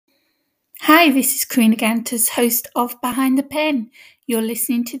Hi, this is Karina Gantas, host of Behind the Pen. You're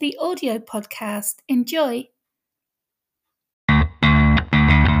listening to the audio podcast. Enjoy.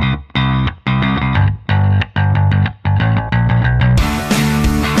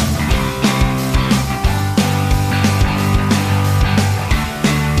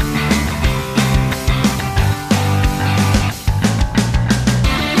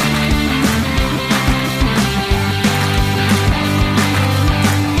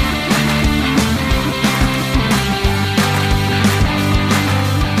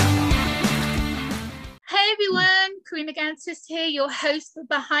 Karina Gantas here, your host for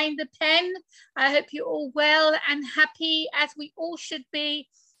Behind the Pen. I hope you're all well and happy, as we all should be,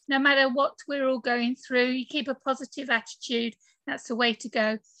 no matter what we're all going through. You keep a positive attitude. That's the way to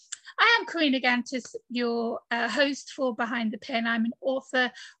go. I am Karina Gantas, your host for Behind the Pen. I'm an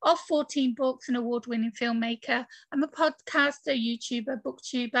author of 14 books, an award-winning filmmaker. I'm a podcaster, YouTuber,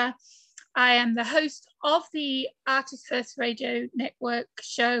 booktuber. I am the host of the Artist First Radio Network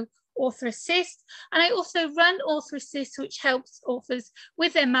show, Author Assist, and I also run Author Assist, which helps authors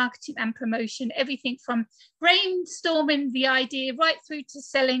with their marketing and promotion, everything from brainstorming the idea right through to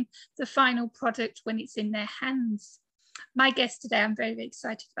selling the final product when it's in their hands. My guest today, I'm very, very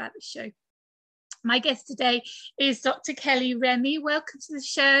excited about the show. My guest today is Dr. Kelly Remy. Welcome to the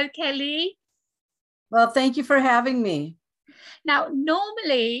show, Kelly. Well, thank you for having me. Now,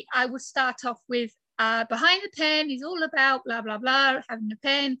 normally I would start off with Behind the Pen is all about blah, blah, blah, having a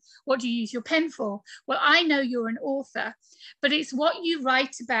pen. What do you use your pen for? Well, I know you're an author, but it's what you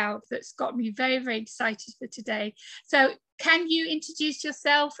write about that's got me very, very excited for today. So can you introduce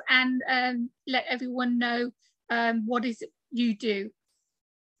yourself and let everyone know what is it you do?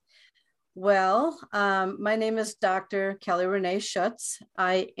 Well, my name is Dr. Kelly Renee Schutz.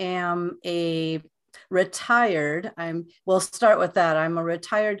 I am a retired, we'll start with that. I'm a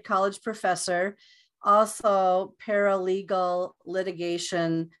retired college professor, also paralegal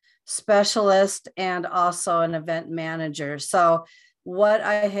litigation specialist, and also an event manager. So what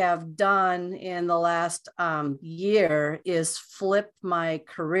I have done in the last year is flip my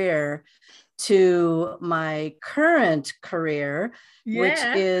career to my current career, which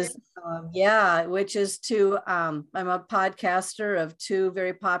is I'm a podcaster of two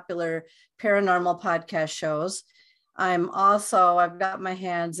very popular paranormal podcast shows. I've got my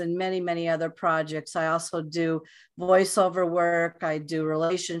hands in many, many other projects. I also do voiceover work. I do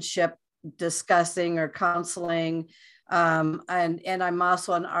relationship discussing or counseling. And I'm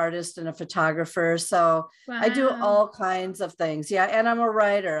also an artist and a photographer. So wow. I do all kinds of things. Yeah. And I'm a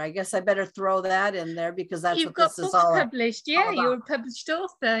writer. I guess I better throw that in there because that's what this is all about. Published. Yeah, you're a published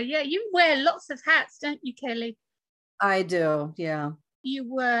author. Yeah, you wear lots of hats, don't you, Kelly? I do. Yeah.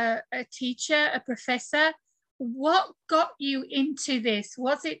 You were a teacher, a professor. What got you into this?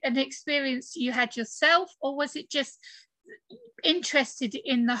 Was it an experience you had yourself, or was it just interested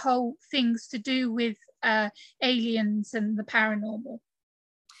in the whole things to do with aliens and the paranormal?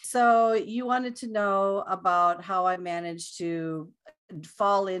 So you wanted to know about how I managed to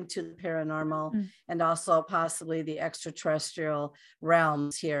fall into the paranormal and also possibly the extraterrestrial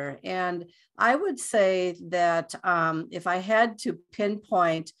realms here. And I would say that if I had to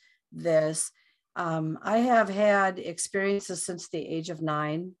pinpoint this, I have had experiences since the age of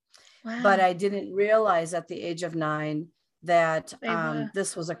 9, but I didn't realize at the age of 9 that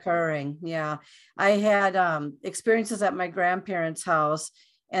this was occurring. Yeah, I had experiences at my grandparents' house,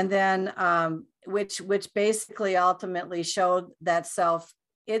 and then which basically ultimately showed that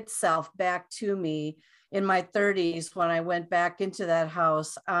itself back to me in my 30s when I went back into that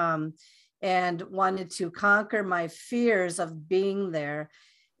house and wanted to conquer my fears of being there.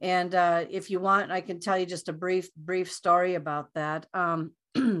 And if you want, I can tell you just a brief story about that.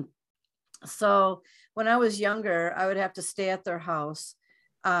 So when I was younger, I would have to stay at their house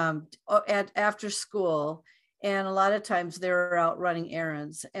after school. And a lot of times they were out running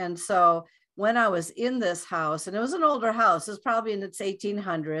errands. And so when I was in this house, and it was an older house, it was probably in its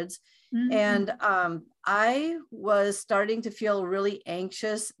 1800s. And I was starting to feel really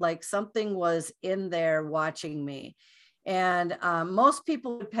anxious, like something was in there watching me. And most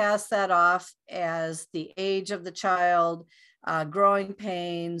people would pass that off as the age of the child, growing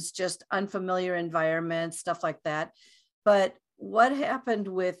pains, just unfamiliar environments, stuff like that. But what happened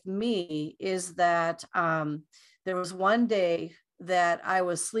with me is that there was one day that I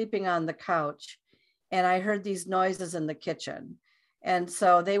was sleeping on the couch and I heard these noises in the kitchen. And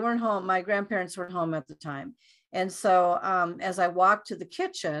so they weren't home. My grandparents weren't home at the time. And so as I walked to the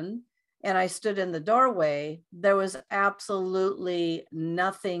kitchen, and I stood in the doorway, there was absolutely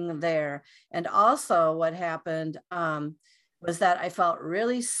nothing there. And also what happened was that I felt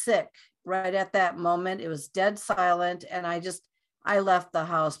really sick right at that moment. It was dead silent. And I left the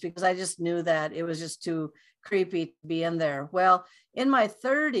house because I just knew that it was just too creepy to be in there. Well, in my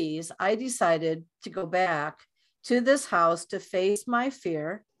 30s, I decided to go back to this house to face my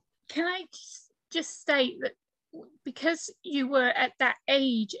fear. Can I just state that because you were at that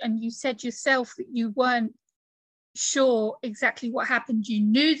age and you said yourself that you weren't sure exactly what happened, you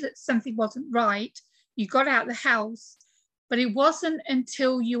knew that something wasn't right, you got out of the house, but it wasn't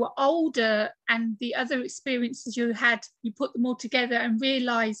until you were older and the other experiences you had, you put them all together and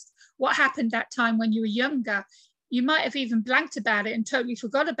realized what happened that time when you were younger. You might have even blanked about it and totally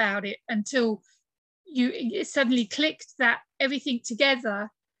forgot about it until it suddenly clicked that everything together,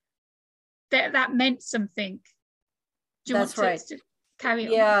 that meant something. Do you That's want right. to carry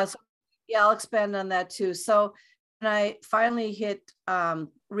on? Yeah, I'll expand on that too. So when I finally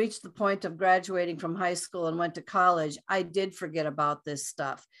reached the point of graduating from high school and went to college, I did forget about this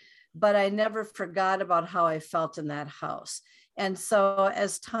stuff, but I never forgot about how I felt in that house. And so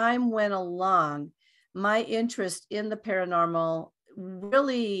as time went along, my interest in the paranormal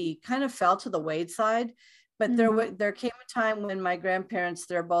really kind of fell to the wayside. But there came a time when my grandparents,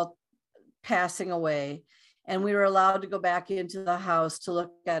 they're both passing away, and we were allowed to go back into the house to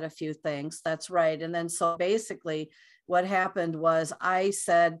look at a few things. That's right. And then so basically what happened was I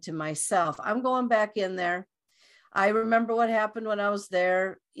said to myself, I'm going back in there. I remember what happened when I was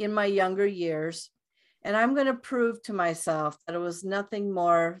there in my younger years, and I'm going to prove to myself that it was nothing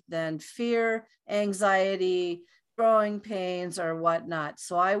more than fear, anxiety, growing pains, or whatnot.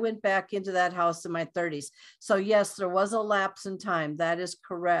 So I went back into that house in my 30s. So yes, there was a lapse in time. That is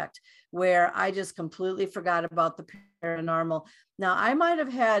correct, where I just completely forgot about the paranormal. Now, I might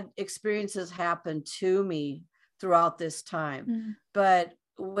have had experiences happen to me throughout this time, but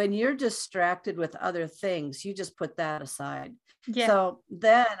when you're distracted with other things, you just put that aside. Yeah. So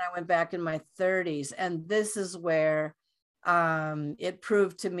then I went back in my 30s, and this is where it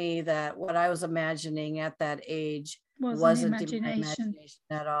proved to me that what I was imagining at that age wasn't imagination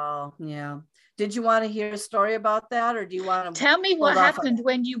at all. Yeah. Did you want to hear a story about that, or do you want to tell me what happened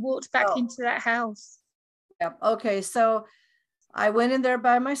when you walked back into that house? Yep. Okay. So I went in there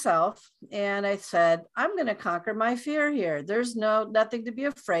by myself and I said, I'm going to conquer my fear here. There's nothing to be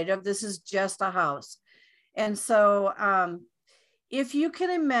afraid of. This is just a house. And so if you can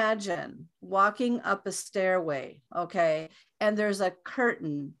imagine walking up a stairway, okay, and there's a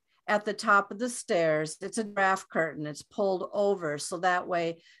curtain at the top of the stairs. It's a draft curtain. It's pulled over so that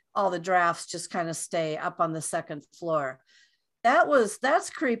way all the drafts just kind of stay up on the second floor. That's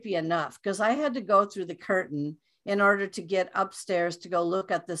creepy enough, because I had to go through the curtain in order to get upstairs to go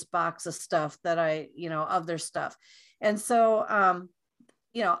look at this box of stuff that of their stuff. And so,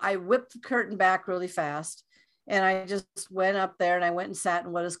 I whipped the curtain back really fast, and I just went up there and I went and sat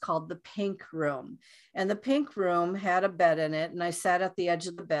in what is called the pink room. And the pink room had a bed in it, and I sat at the edge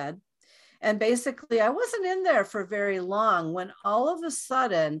of the bed. And basically I wasn't in there for very long when all of a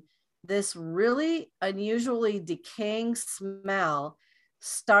sudden this really unusually decaying smell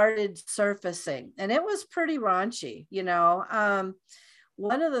started surfacing, and it was pretty raunchy.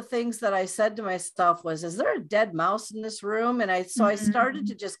 One of the things that I said to myself was, is there a dead mouse in this room? And I started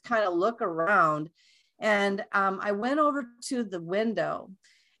to just kind of look around, and I went over to the window,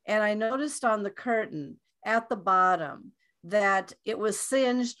 and I noticed on the curtain at the bottom that it was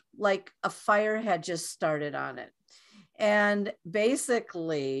singed like a fire had just started on it. And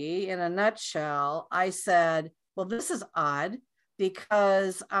basically, in a nutshell, I said, well, this is odd,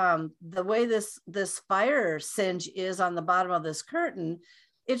 because the way this fire singe is on the bottom of this curtain,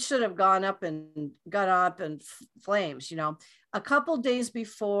 it should have gone up in flames. A couple days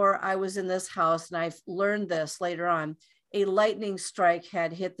before I was in this house, and I've learned this later on, a lightning strike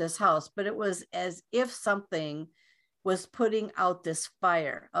had hit this house, but it was as if something was putting out this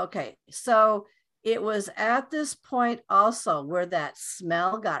fire. Okay, so it was at this point also where that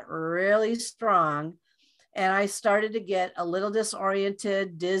smell got really strong, and I started to get a little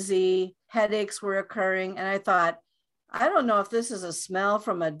disoriented, dizzy, headaches were occurring. And I thought, I don't know if this is a smell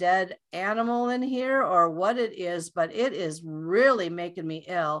from a dead animal in here or what it is, but it is really making me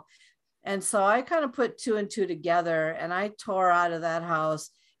ill. And so I kind of put two and two together, and I tore out of that house.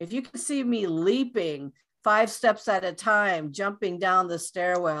 If you can see me leaping 5 steps at a time, jumping down the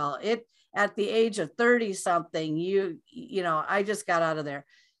stairwell, at the age of 30 something, I just got out of there.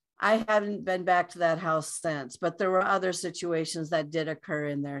 I haven't been back to that house since, but there were other situations that did occur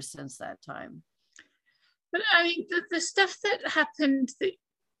in there since that time. But I mean, the stuff that happened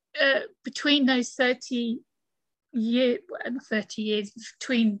between those 30 years,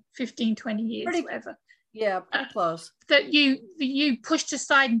 between 15, 20 years, whatever. Yeah, close. That you pushed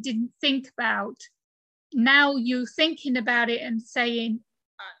aside and didn't think about. Now you're thinking about it and saying,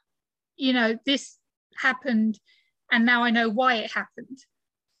 this happened, and now I know why it happened.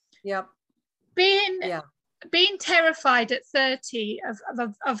 Yep. Being terrified at 30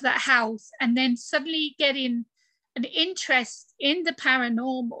 of that house, and then suddenly getting an interest in the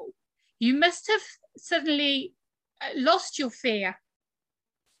paranormal, you must have suddenly lost your fear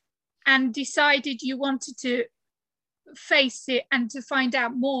and decided you wanted to face it and to find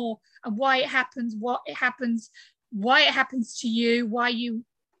out more and why it happens, what it happens, why it happens to you, why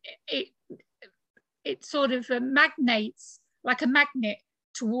it sort of magnates like a magnet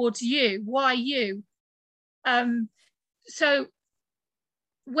towards you, why you. So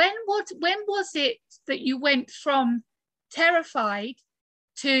when was it that you went from terrified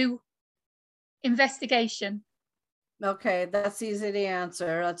to investigation? Okay, that's easy to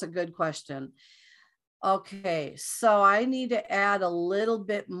answer. That's a good question. Okay, so I need to add a little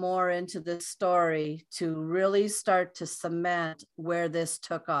bit more into this story to really start to cement where this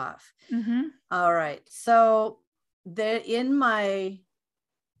took off. Mm-hmm. All right, so in my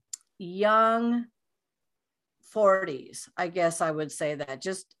young 40s, I guess I would say that,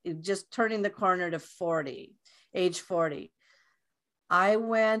 just turning the corner to 40, age 40, I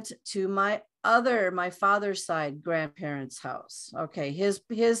went to my father's side grandparents' house. Okay,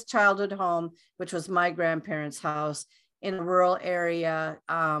 his childhood home, which was my grandparents' house in a rural area,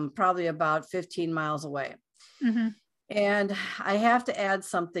 probably about 15 miles away. Mm-hmm. And I have to add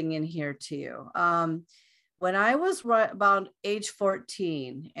something in here to you. When I was about age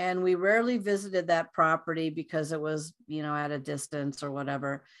 14, and we rarely visited that property because it was, at a distance or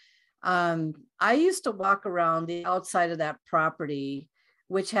whatever, I used to walk around the outside of that property,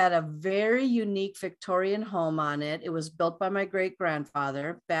 which had a very unique Victorian home on it. It was built by my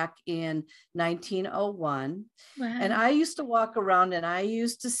great-grandfather back in 1901. Wow. And I used to walk around and I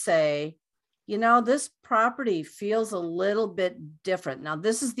used to say, this property feels a little bit different. Now,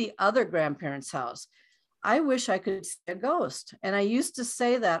 this is the other grandparents' house. I wish I could see a ghost. And I used to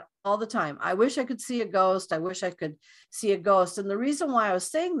say that all the time. I wish I could see a ghost. I wish I could see a ghost. And the reason why I was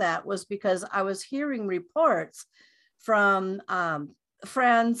saying that was because I was hearing reports from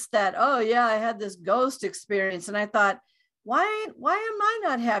friends that, oh yeah, I had this ghost experience. And I thought, why am I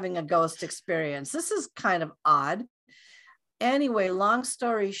not having a ghost experience? This is kind of odd. Anyway, long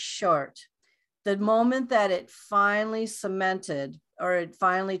story short, the moment that it finally cemented, or it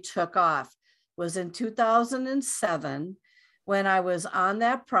finally took off, was in 2007, when I was on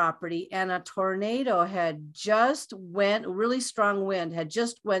that property and a tornado had just really strong wind had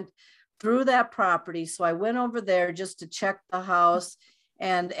just went through that property. So I went over there just to check the house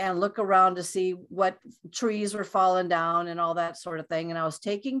and look around to see what trees were falling down and all that sort of thing. And I was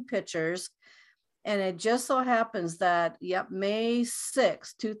taking pictures, and it just so happens that, May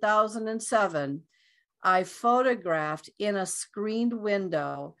 6, 2007, I photographed in a screened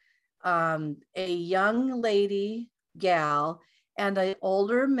window a young gal and an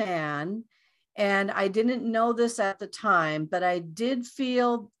older man. And I didn't know this at the time, but I did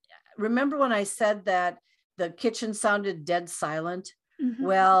remember when I said that the kitchen sounded dead silent? Mm-hmm.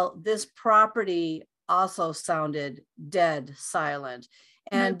 Well, this property also sounded dead silent.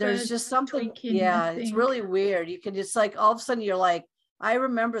 And there's just something, it's really weird. You can just all of a sudden you're like, I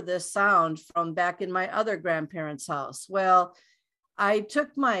remember this sound from back in my other grandparents' house. Well, I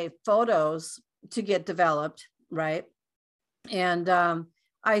took my photos to get developed, right? And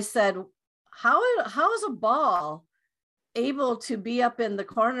I said, how is a ball able to be up in the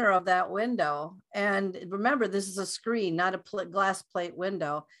corner of that window? And remember, this is a screen, not a glass plate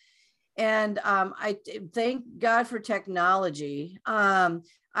window. And I thank God for technology.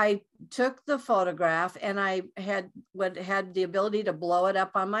 I took the photograph and I had the ability to blow it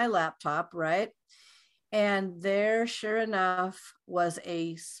up on my laptop, right? And there, sure enough, was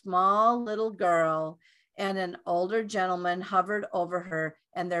a small little girl and an older gentleman hovered over her,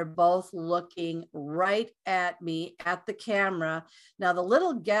 and they're both looking right at me at the camera. Now, the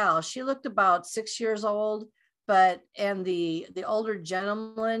little gal, she looked about 6 years old, and the older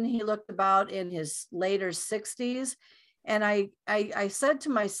gentleman, he looked about in his later 60s. And I said to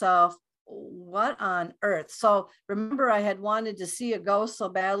myself, what on earth? So remember, I had wanted to see a ghost so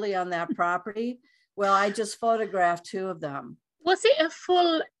badly on that property. Well, I just photographed two of them. Was it a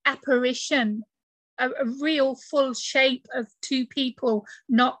full apparition, a real full shape of two people,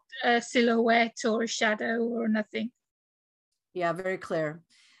 not a silhouette or a shadow or nothing? Yeah, very clear.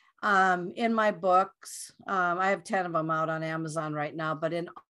 In my books, I have 10 of them out on Amazon right now, but in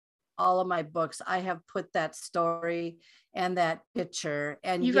all of my books, I have put that story and that picture.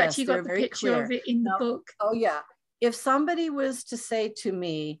 And You've yes, actually they're got the very picture clear. of it in the Now, book. oh yeah. If somebody was to say to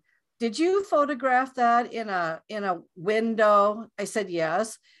me, did you photograph that in a window? I said,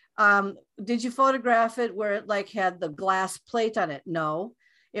 yes. Did you photograph it where it like had the glass plate on it? No,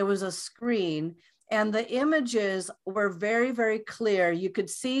 it was a screen. And the images were very, very clear. You could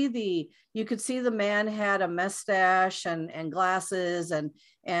see the man had a mustache and glasses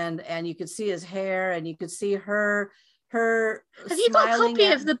and you could see his hair and you could see her Have you got a copy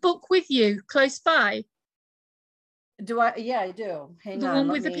at, of the book with you close by? do I? Yeah, I do. Hang The on. one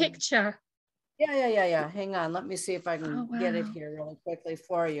with the picture? Yeah. Hang on. Let me see if I can get it here really quickly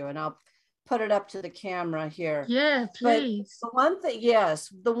for you, and I'll put it up to the camera here. Yeah, please. But the one thing,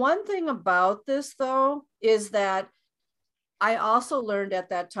 yes, the one thing about this though is that I also learned at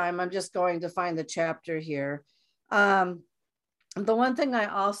that time, I'm just going to find the chapter here. The one thing I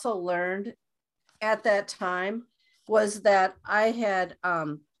also learned at that time was that I had,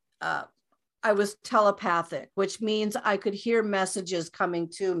 I was telepathic, which means I could hear messages coming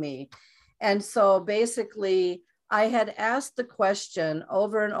to me. And so basically, I had asked the question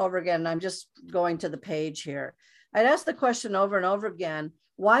over and over again. I'm just going to the page here. I'd asked the question over and over again,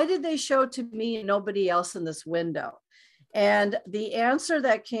 why did they show to me and nobody else in this window? And the answer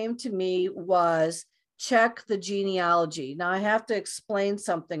that came to me was check the genealogy. Now I have to explain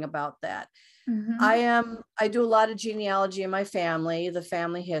something about that. I do a lot of genealogy in my family, the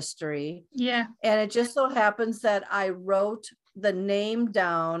family history. Yeah. And it just so happens that I wrote the name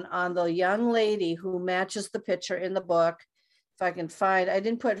down on the young lady who matches the picture in the book. If I can find, I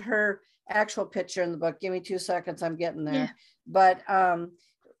didn't put her actual picture in the book. Give me 2 seconds, I'm getting there. Yeah. But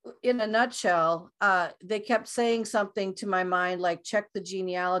in a nutshell, they kept saying something to my mind, like check the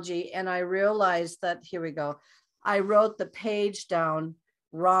genealogy. And I realized that, here we go. I wrote the page down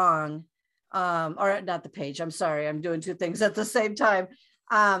wrong. Or not the page, I'm sorry, I'm doing 2 things at the same time,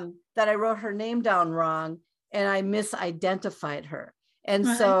 that I wrote her name down wrong and I misidentified her. And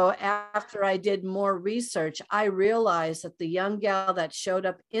so after I did more research, I realized that the young gal that showed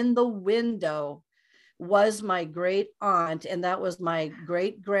up in the window was my great aunt, and that was my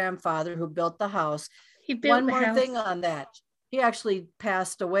great grandfather who built the house. He built the house. One more thing on that. He actually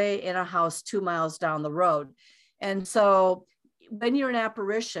passed away in a house 2 miles down the road. And so when you're an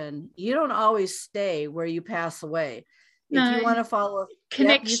apparition, you don't always stay where you pass away. No, if you want to follow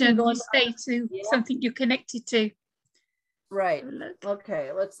connection, you stay to something you're connected to. Right.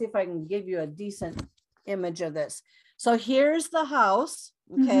 Okay, let's see if I can give you a decent image of this. So here's the house.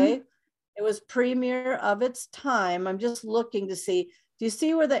 Okay. It was premier of its time. I'm just looking to see. Do you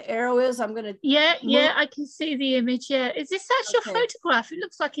see where the arrow is? I'm going to. Yeah, I can see the image. Yeah. Is this actual photograph? It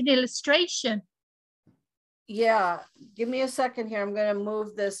looks like an illustration. Yeah, give me a second here. I'm going to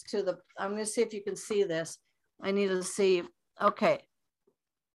move this to the, I'm going to see if you can see this. I need to see. Okay.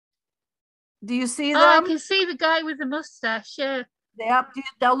 Do you see them? Oh, I can see the guy with the mustache. Yeah. Yep.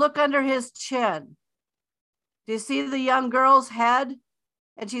 Now look under his chin. Do you see the young girl's head?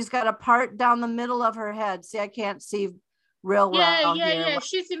 And she's got a part down the middle of her head. See, I can't see real well here. Yeah.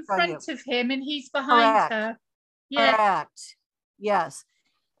 She's in front of him and he's behind her. Yeah. Correct. Yes.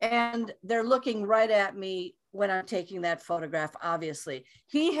 And they're looking right at me when I'm taking that photograph, obviously.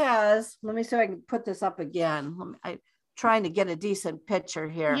 He has, let me see if I can put this up again. I'm trying to get a decent picture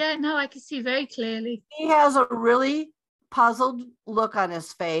here. Yeah, no, I can see very clearly. He has a really puzzled look on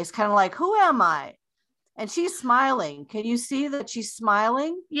his face, kind of like, who am I? And she's smiling. Can you see that she's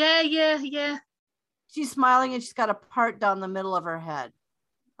smiling? Yeah. She's smiling and she's got a part down the middle of her head,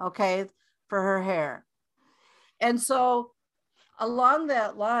 okay, for her hair. And so along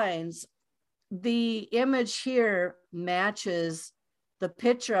that lines, the image here matches the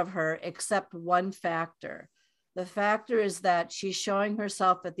picture of her, except one factor. The factor is that she's showing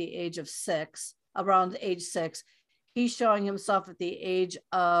herself at the age of 6, around age 6. He's showing himself at the age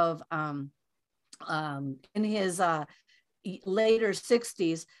of, in his later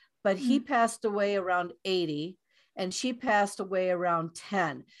 60s, but he passed away around 80 and she passed away around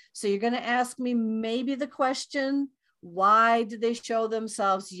 10. So you're going to ask me maybe the question, why did they show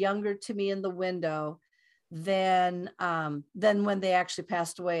themselves younger to me in the window than when they actually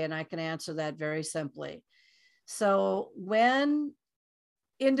passed away? And I can answer that very simply. So when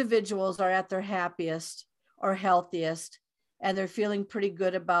individuals are at their happiest or healthiest and they're feeling pretty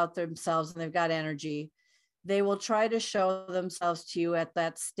good about themselves and they've got energy, they will try to show themselves to you at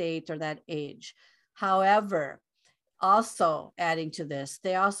that state or that age. However, also adding to this,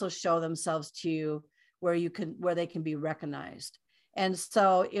 they also show themselves to you where they can be recognized. And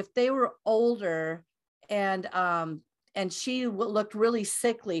so if they were older and she looked really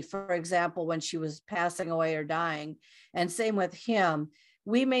sickly, for example, when she was passing away or dying. And same with him.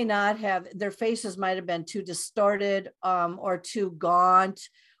 We may not have, their faces might have been too distorted or too gaunt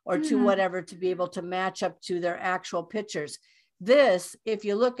or too whatever to be able to match up to their actual pictures. This, if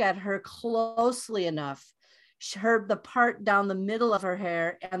you look at her closely enough, the part down the middle of her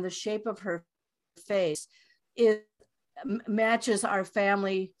hair and the shape of her face matches our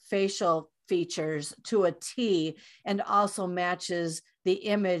family facial features to a T, and also matches the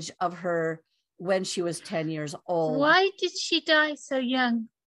image of her when she was 10 years old. Why did she die so young?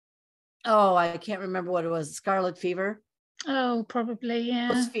 Oh, I can't remember what it was. Scarlet fever. Oh, probably,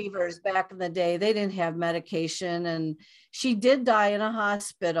 yeah. Those fevers back in the day, they didn't have medication, and she did die in a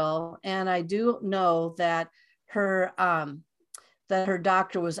hospital. And I do know that her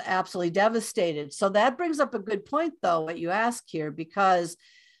doctor was absolutely devastated. So that brings up a good point, though, what you ask here, because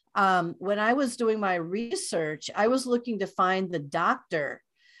when I was doing my research, I was looking to find the doctor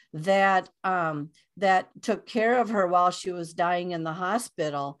that took care of her while she was dying in the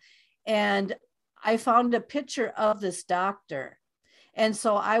hospital. And I found a picture of this doctor. And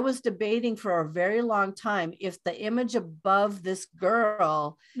so I was debating for a very long time if the image above this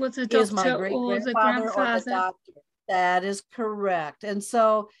girl was is my great-grandfather or the doctor. That is correct. And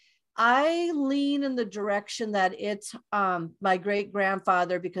so I lean in the direction that it's my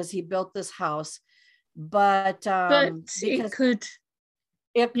great-grandfather, because he built this house. But it could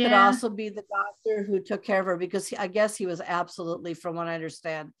also be the doctor who took care of her, because I guess he was absolutely, from what I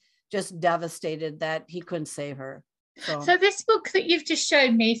understand, just devastated that he couldn't save her. So this book that you've just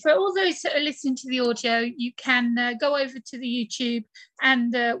shown me, for all those that are listening to the audio, you can go over to the YouTube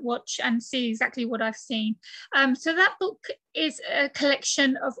and watch and see exactly what I've seen. So that book is a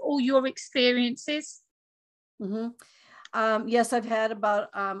collection of all your experiences. Yes, I've had about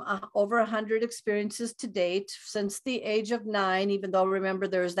over 100 experiences to date since the age of 9, even though, remember,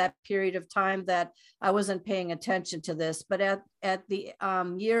 there was that period of time that I wasn't paying attention to this. But at the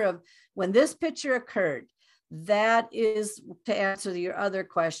year of when this picture occurred, that is, to answer your other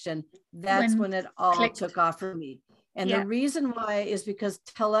question, that's when it all took off for me. And the reason why is because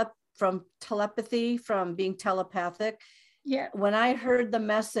from telepathy, from being telepathic, when I heard the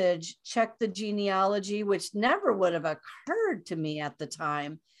message, check the genealogy, which never would have occurred to me at the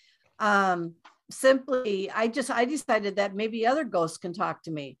time. Simply, I decided that maybe other ghosts can talk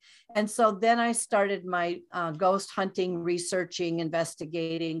to me. And so then I started my ghost hunting, researching,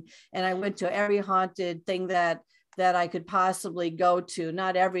 investigating, and I went to every haunted thing that I could possibly go to.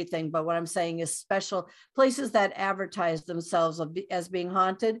 Not everything, but what I'm saying is special places that advertise themselves as being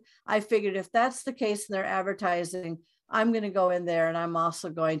haunted. I figured if that's the case and they're advertising, I'm going to go in there, and I'm also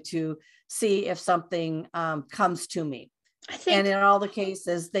going to see if something comes to me. I think, and in all the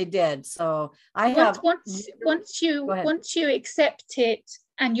cases, they did. So I have once you accept it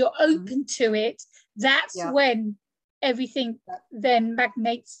and you're open to it, that's when everything then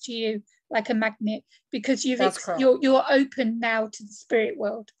magnates to you like a magnet, because you're open now to the spirit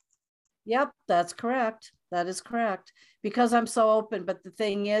world. Yep, that's correct. That is correct. Because I'm so open. But the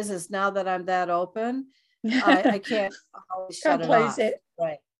thing is now that I'm that open, I can't always shut it off.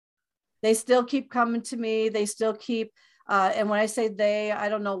 Right. They still keep coming to me. They still keep, and when I say they, I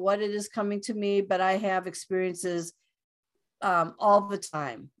don't know what it is coming to me, but I have experiences all the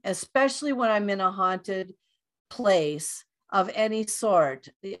time, especially when I'm in a haunted place of any sort.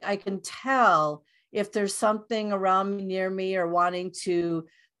 I can tell if there's something around me, near me, or wanting to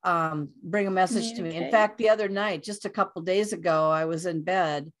bring a message to me. In fact, the other night, just a couple days ago, I was in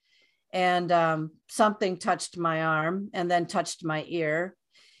bed, and something touched my arm and then touched my ear.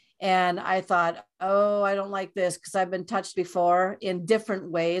 And I thought, oh, I don't like this, because I've been touched before in different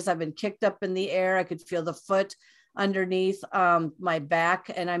ways. I've been kicked up in the air. I could feel the foot underneath my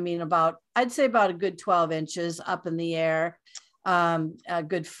back. And I mean, I'd say about a good 12 inches up in the air, a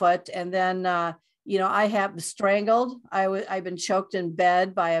good foot. And then, I have strangled. I've been choked in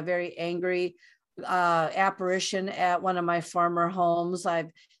bed by a very angry apparition at one of my former homes.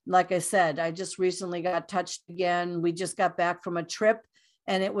 Like I said, I just recently got touched again. We just got back from a trip,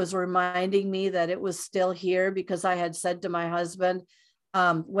 and it was reminding me that it was still here, because I had said to my husband,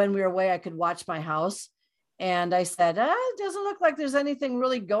 when we were away, I could watch my house. And I said, it doesn't look like there's anything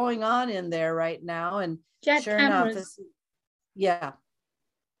really going on in there right now. And sure enough, you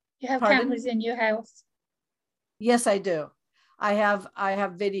have cameras in your house? Yes, I do. I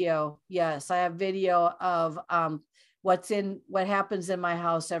have video. Yes, I have video of what happens in my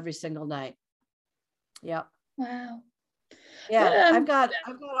house every single night. Yep. Wow. Yeah, I've got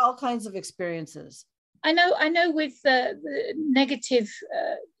all kinds of experiences. I know with the negative,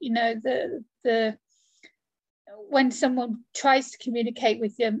 the when someone tries to communicate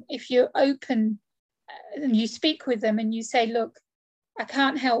with them, if you're open and you speak with them and you say, look, I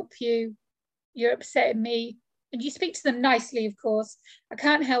can't help you, you're upsetting me, and you speak to them nicely, of course, I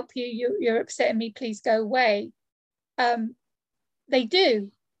can't help you, you're upsetting me, please go away. They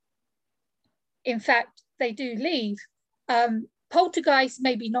do. In fact, they do leave. Poltergeists,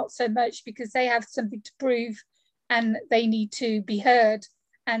 maybe not so much, because they have something to prove and they need to be heard,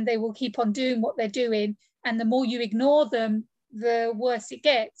 and they will keep on doing what they're doing. And the more you ignore them, the worse it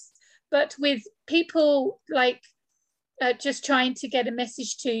gets. But with people like just trying to get a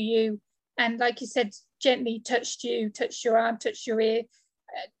message to you, and like you said, gently touched you, touched your arm, touched your ear,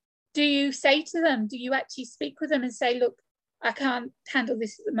 do you say to them, do you actually speak with them and say, look, I can't handle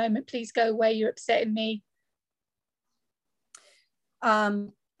this at the moment, please go away, you're upsetting me?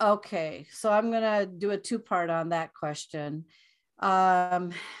 Okay, so I'm gonna do a two-part on that question.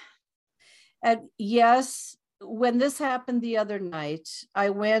 And yes, when this happened the other night, I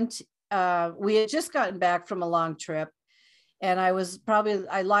went, we had just gotten back from a long trip, and I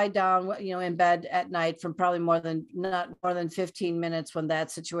lied down, in bed at night from probably not more than 15 minutes when that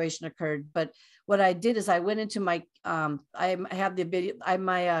situation occurred. But what I did is I went into my, I have the video,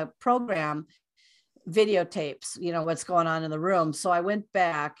 my program videotapes, what's going on in the room. So I went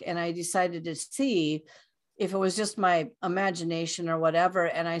back and I decided to see if it was just my imagination or whatever.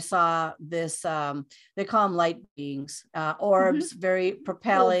 And I saw this, they call them light beings, orbs, very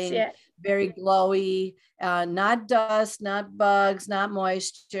propelling, orbs, yeah. Very glowy, not dust, not bugs, not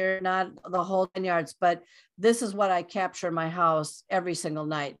moisture, not the whole 10 yards, but this is what I capture in my house every single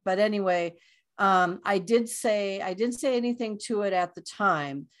night. But anyway, I didn't say anything to it at the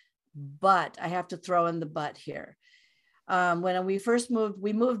time, but I have to throw in the but here. When we first moved,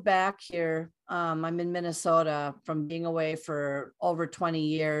 we moved back here. I'm in Minnesota from being away for over 20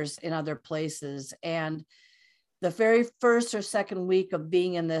 years in other places. And the very first or second week of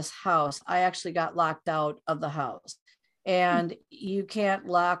being in this house, I actually got locked out of the house. And you can't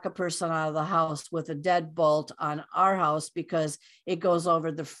lock a person out of the house with a deadbolt on our house because it goes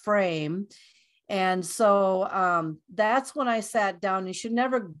over the frame. And so that's when I sat down. You should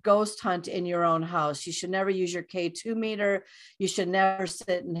never ghost hunt in your own house. You should never use your K2 meter. You should never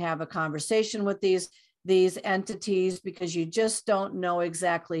sit and have a conversation with these entities because you just don't know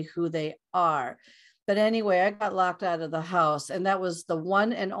exactly who they are. But anyway, I got locked out of the house, and that was the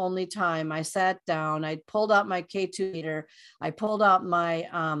one and only time I sat down. I pulled out my K2 meter. I pulled out my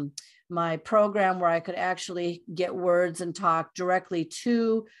my program where I could actually get words and talk directly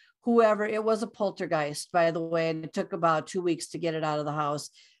to whoever. It was a poltergeist, by the way, and it took about 2 weeks to get it out of the house,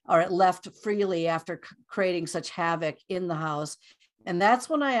 or it left freely after creating such havoc in the house. And that's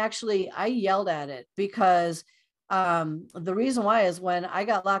when I yelled at it, because the reason why is when I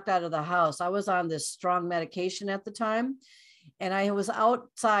got locked out of the house, I was on this strong medication at the time. And I was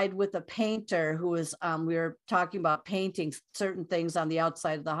outside with a painter who was, we were talking about painting certain things on the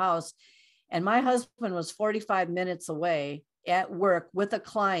outside of the house. And my husband was 45 minutes away at work with a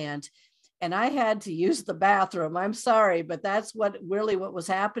client, and I had to use the bathroom. I'm sorry, but that's what was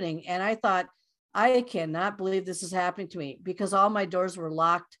happening. And I thought, I cannot believe this is happening to me, because all my doors were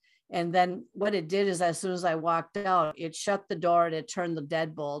locked. And then what it did is, as soon as I walked out, it shut the door and it turned the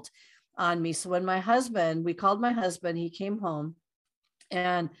deadbolt on me. So when we called my husband, he came home,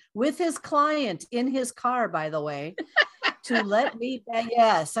 and with his client in his car, by the way, to let me,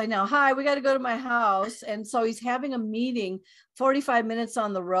 yes, I know. Hi, we got to go to my house. And so he's having a meeting 45 minutes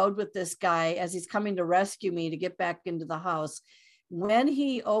on the road with this guy as he's coming to rescue me to get back into the house. When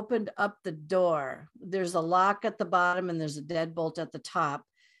he opened up the door, there's a lock at the bottom and there's a deadbolt at the top.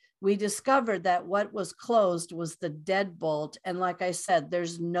 We discovered that what was closed was the deadbolt. And like I said,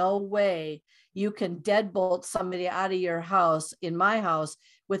 there's no way you can deadbolt somebody out of your house, in my house,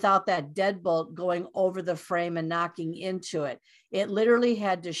 without that deadbolt going over the frame and knocking into it. It literally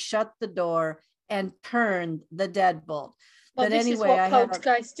had to shut the door and turn the deadbolt. Well, but this anyway, is what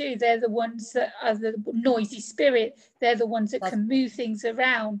poltergeists do. They're the ones that are the noisy spirit. They're the ones that can move things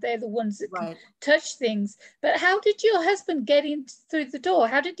around. They're the ones that can touch things. But how did your husband get in through the door?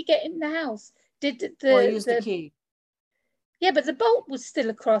 How did he get in the house? Did he used the key? Yeah, but the bolt was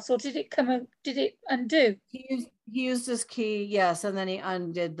still across, or did it undo? He used his key, yes, and then he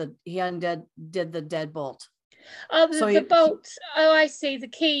undid the deadbolt. Oh, the bolt. Oh, I see. The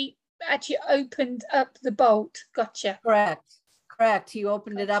key actually opened up the bolt. Gotcha. Correct. He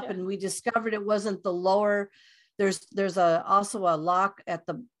opened it up, and we discovered it wasn't the lower. There's also a lock at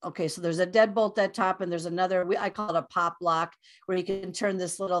the, okay, so there's a deadbolt at top, and there's another, I call it a pop lock, where you can turn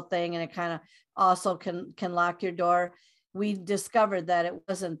this little thing and it kind of also can lock your door. we discovered that it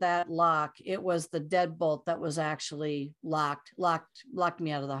wasn't that lock. It was the deadbolt that was actually locked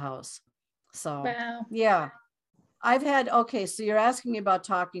me out of the house. So, Wow. yeah, I've had, okay, so you're asking me about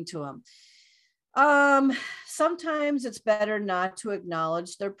talking to them. Sometimes it's better not to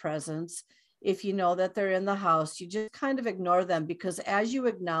acknowledge their presence. If you know that they're in the house, you just kind of ignore them, because as you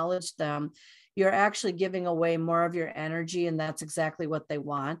acknowledge them, you're actually giving away more of your energy. And that's exactly what they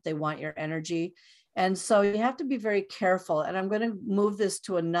want. They want your energy. And so you have to be very careful. And I'm going to move this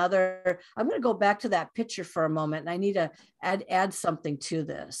to another, I'm going to go back to that picture for a moment. And I need to add something to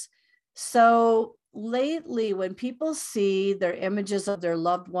this. So lately, when people see their images of their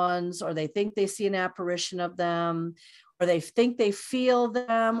loved ones, or they think they see an apparition of them, or they think they feel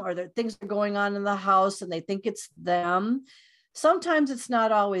them, or that things are going on in the house and they think it's them, sometimes it's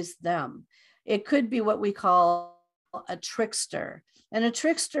not always them. It could be what we call a trickster. And a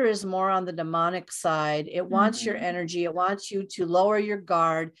trickster is more on the demonic side. It wants your energy. It wants you to lower your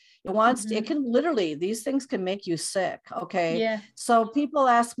guard. It wants, it can literally, these things can make you sick. Okay. Yeah. So people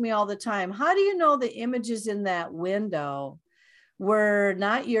ask me all the time, how do you know the images in that window were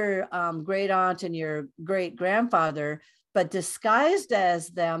not your great aunt and your great grandfather, but disguised as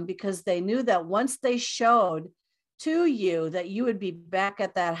them, because they knew that once they showed to you that you would be back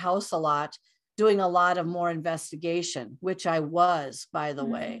at that house a lot, doing a lot of more investigation, which I was, by the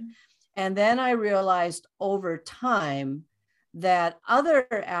way. And then I realized over time that other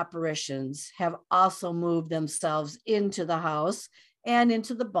apparitions have also moved themselves into the house and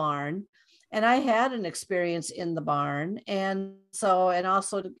into the barn. And I had an experience in the barn, and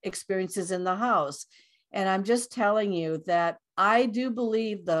also experiences in the house. And I'm just telling you that I do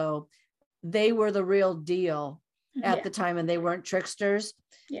believe, though, they were the real deal at the time, and they weren't tricksters.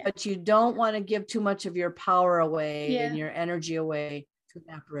 But you don't want to give too much of your power away and your energy away to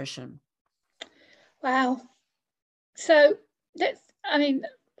an apparition. Wow. So that's, I mean,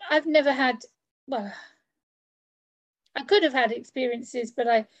 I've never had, well, I could have had experiences,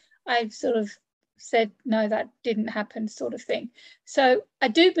 but I've sort of said, no, that didn't happen, sort of thing. So I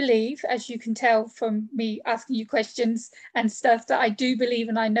do believe, as you can tell from me asking you questions and stuff, that I do believe,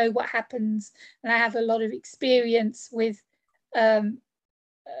 and I know what happens, and I have a lot of experience with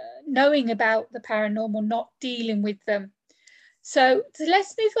knowing about the paranormal, not dealing with them. So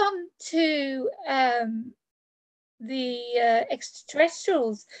let's move on to the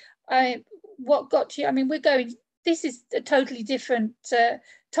extraterrestrials. What got you? I mean, this is a totally different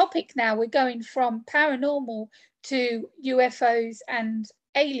topic now. We're going from paranormal to UFOs and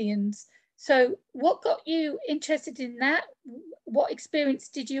aliens. So what got you interested in that? What experience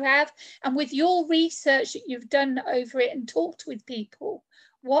did you have? And with your research that you've done over it and talked with people,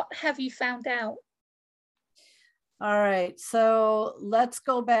 what have you found out? All right, so let's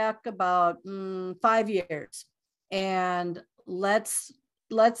go back about 5 years, and let's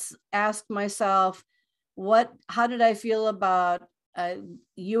ask myself, how did I feel about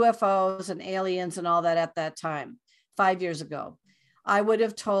UFOs and aliens and all that at that time, 5 years ago? I would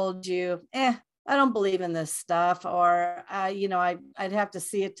have told you, I don't believe in this stuff, or I'd have to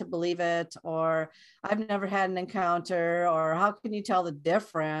see it to believe it, or I've never had an encounter, or how can you tell the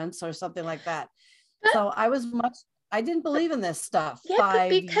difference, or something like that. So I didn't believe in this stuff. Yeah,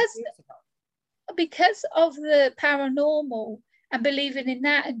 because of the paranormal and believing in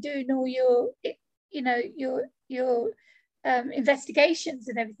that and doing all your, your investigations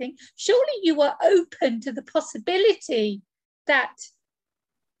and everything, surely you were open to the possibility that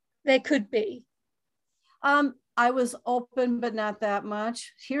there could be. I was open, but not that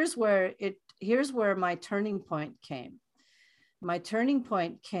much. Here's where my turning point came. My turning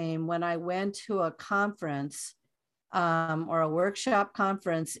point came when I went to a conference or a workshop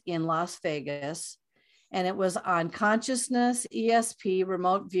conference in Las Vegas. And it was on consciousness, ESP,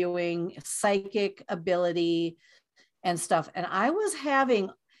 remote viewing, psychic ability, and stuff. And I was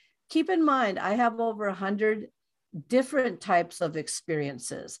keep in mind, I have over 100 different types of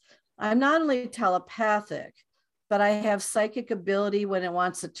experiences. I'm not only telepathic, but I have psychic ability when it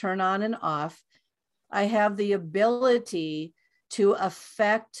wants to turn on and off. I have the ability to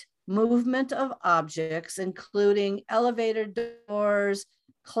affect movement of objects, including elevator doors,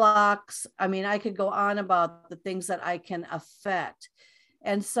 clocks. I mean, I could go on about the things that I can affect.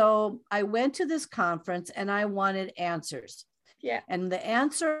 And so I went to this conference and I wanted answers. Yeah. And the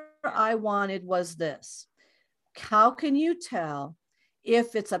answer I wanted was this: how can you tell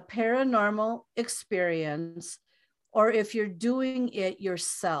if it's a paranormal experience or if you're doing it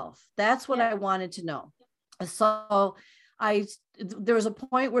yourself? That's what I wanted to know. So there was a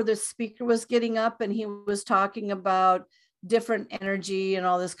point where the speaker was getting up and he was talking about different energy and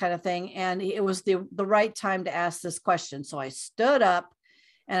all this kind of thing. And it was the right time to ask this question. So I stood up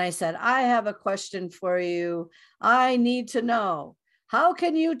and I said, I have a question for you. I need to know, how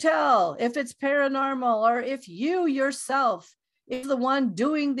can you tell if it's paranormal or if you yourself is the one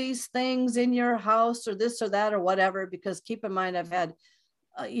doing these things in your house or this or that or whatever? Because keep in mind, I've had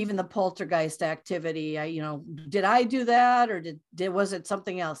even the poltergeist activity. Did I do that, or was it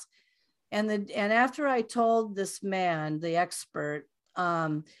something else? And after I told this man, the expert,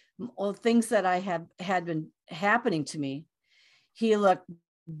 all things that I had been happening to me, he looked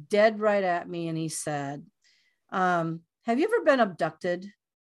dead right at me and he said, have you ever been abducted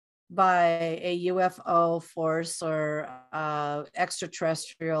by a UFO force or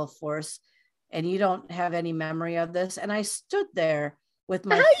extraterrestrial force, and you don't have any memory of this? And I stood there with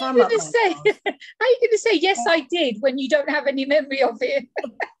my thumb up my nose. How are you going to say, yes, I did, when you don't have any memory of it?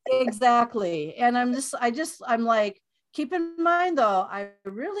 Exactly. And I'm like, keep in mind though, I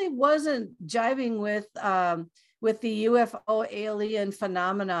really wasn't jiving with the UFO alien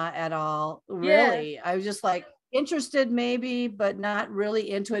phenomena at all. Really. Yeah. I was just like interested maybe, but not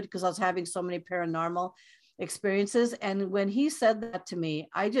really into it because I was having so many paranormal experiences. And when he said that to me,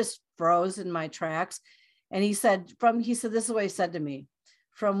 I just froze in my tracks. And he said, this is what he said to me: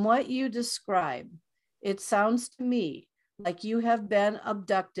 from what you describe, it sounds to me like you have been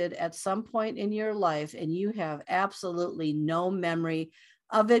abducted at some point in your life and you have absolutely no memory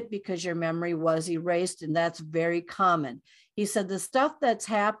of it because your memory was erased. And that's very common. He said, the stuff that's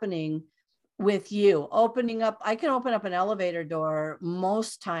happening with you, I can open up an elevator door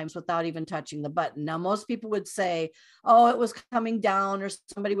most times without even touching the button. Now, most people would say, oh, it was coming down or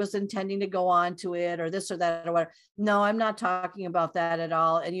somebody was intending to go on to it or this or that or whatever. No, I'm not talking about that at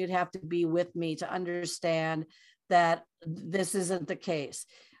all. And you'd have to be with me to understand that this isn't the case.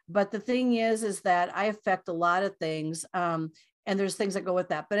 But the thing is that I affect a lot of things. And there's things that go with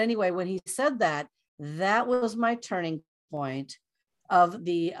that. But anyway, when he said that, that was my turning point of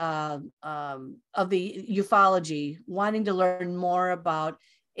the ufology, wanting to learn more about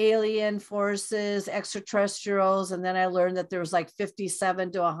alien forces, extraterrestrials. And then I learned that there was like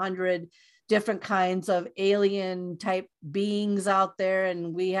 57 to 100 different kinds of alien type beings out there.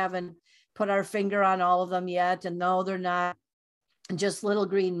 And we haven't put our finger on all of them yet. And no, they're not just little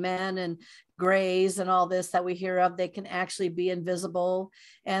green men and grays and all this that we hear of. They can actually be invisible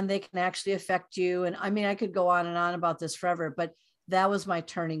and they can actually affect you. And I mean, I could go on and on about this forever, but that was my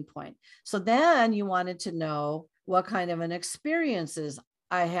turning point. So then you wanted to know what kind of an experiences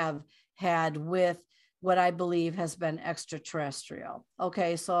I have had with what I believe has been extraterrestrial.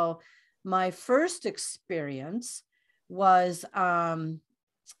 Okay, so my first experience was when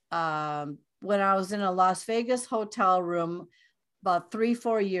I was in a Las Vegas hotel room about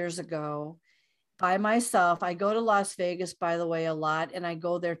 3-4 years ago by myself. I go to Las Vegas, by the way, a lot, and I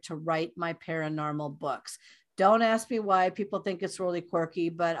go there to write my paranormal books. Don't ask me why. People think it's really quirky,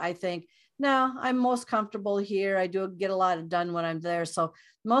 but I think, no, I'm most comfortable here. I do get a lot done when I'm there. So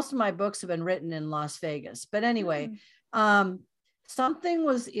most of my books have been written in Las Vegas. But anyway, something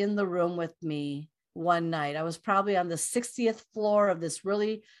was in the room with me one night. I was probably on the 60th floor of this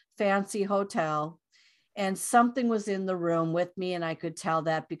really fancy hotel, and something was in the room with me. And I could tell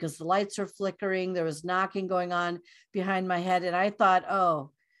that because the lights are flickering. There was knocking going on behind my head. And I thought,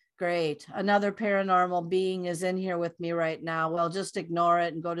 oh, great, another paranormal being is in here with me right now. Well, just ignore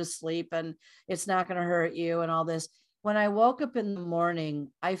it and go to sleep and it's not going to hurt you and all this. When I woke up in the morning,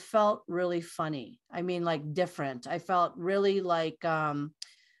 I felt really funny. I mean, like different. I felt really like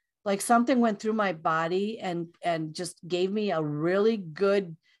something went through my body and just gave me a really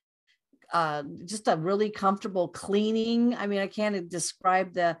good, just a really comfortable cleaning. I mean, I can't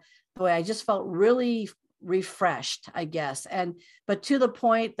describe the way. I just felt really refreshed, I guess. But to the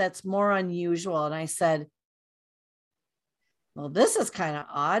point that's more unusual. And I said, well, this is kind of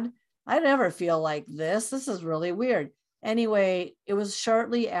odd. I never feel like this. This is really weird. Anyway, it was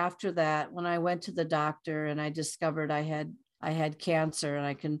shortly after that when I went to the doctor and I discovered I had cancer, and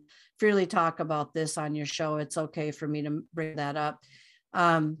I can freely talk about this on your show. It's okay for me to bring that up.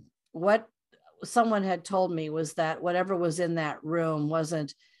 What someone had told me was that whatever was in that room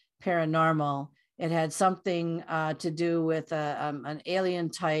wasn't paranormal. It had something to do with an alien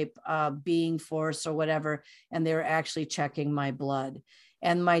type being force or whatever, and they were actually checking my blood.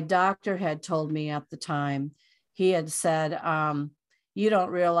 And my doctor had told me at the time, he had said, you don't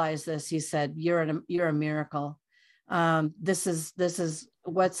realize this. He said, you're a miracle. This is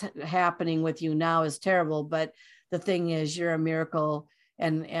what's happening with you now is terrible, but the thing is, you're a miracle,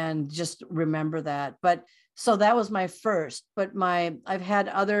 and just remember that. But so that was my first, but I've had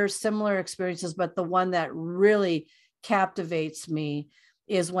other similar experiences, but the one that really captivates me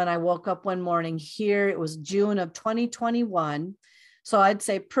is when I woke up one morning here. It was June of 2021. So I'd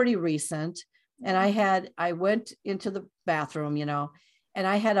say pretty recent. And I went into the bathroom, and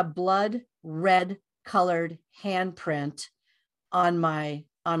I had a blood red colored handprint on my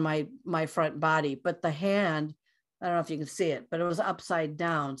front body, but the hand, I don't know if you can see it, but it was upside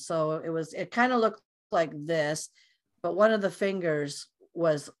down. So it kind of looked like this, but one of the fingers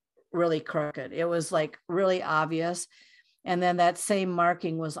was really crooked. It was like really obvious. And then that same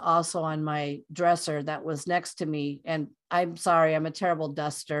marking was also on my dresser that was next to me. And I'm sorry, I'm a terrible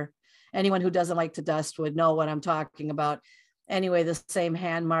duster. Anyone who doesn't like to dust would know what I'm talking about. Anyway, the same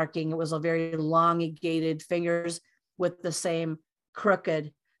hand marking, it was a very elongated fingers with the same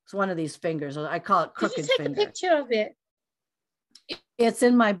crooked. It's one of these fingers. I call it crooked finger. Did you take a picture of it? It's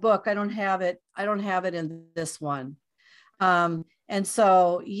in my book. I don't have it in this one. And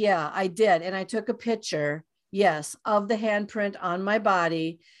so, yeah, I did. And I took a picture, yes, of the handprint on my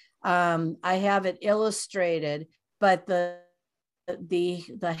body. I have it illustrated, but the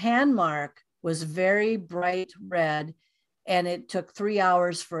hand mark was very bright red, and it took 3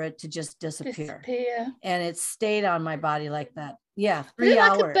 hours for it to just disappear. And it stayed on my body like that. Yeah, 3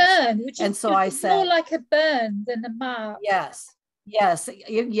 hours. Like a burn, which and is so I said, more like a burn than a mark. Yes.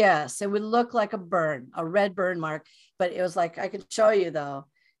 It would look like a burn, a red burn mark, but it was like, I could show you though.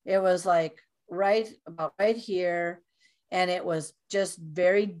 It was like about right here. And it was just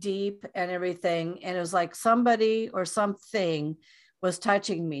very deep and everything. And it was like somebody or something was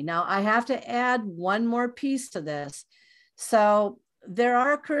touching me. Now I have to add one more piece to this. So there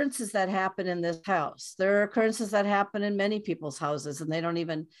are occurrences that happen in this house. There are occurrences that happen in many people's houses and they don't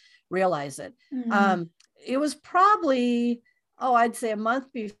even realize it. Mm-hmm. It was probably, I'd say a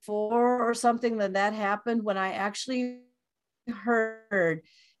month before or something that happened when I actually heard.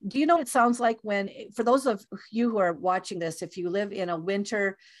 Do you know what it sounds like when, for those of you who are watching this, if you live in a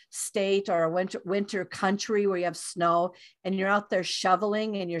winter state or a winter country where you have snow and you're out there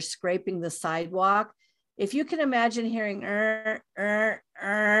shoveling and you're scraping the sidewalk, if you can imagine hearing, I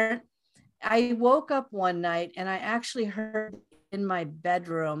woke up one night and I actually heard in my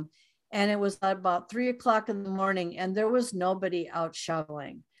bedroom, and it was about 3 o'clock in the morning and there was nobody out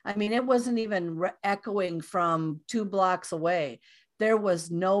shoveling. I mean, it wasn't even echoing from 2 blocks away. There was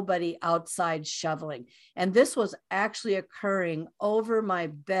nobody outside shoveling. And this was actually occurring over my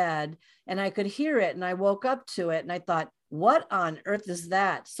bed and I could hear it, and I woke up to it and I thought, what on earth is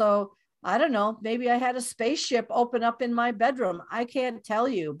that? So I don't know, maybe I had a spaceship open up in my bedroom. I can't tell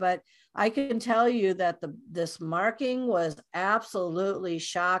you, but I can tell you that this marking was absolutely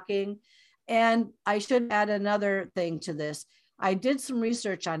shocking. And I should add another thing to this. I did some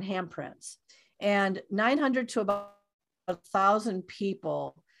research on handprints, and 900 to about 1,000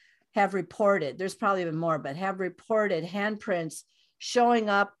 people have reported, there's probably even more, but have reported handprints showing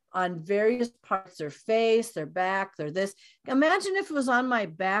up on various parts, their face, their back, their this. Imagine if it was on my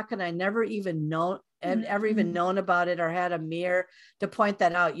back and I never even known about it or had a mirror to point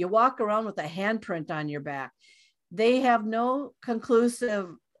that out. You walk around with a handprint on your back. They have no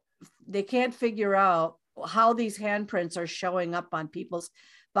conclusive, they can't figure out how these handprints are showing up on people's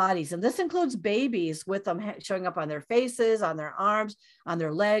bodies. And this includes babies with them showing up on their faces, on their arms, on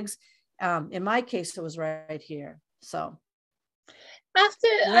their legs. In my case, it was right here. So after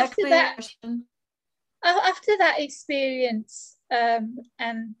that experience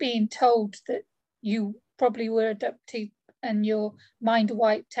and being told that you probably were abducted and your mind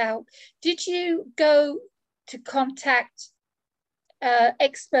wiped out, did you go to contact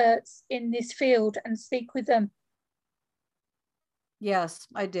experts in this field and speak with them? Yes,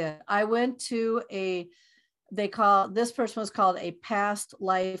 I did. I went to this person was called a past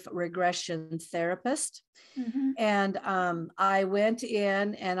life regression therapist. Mm-hmm. And I went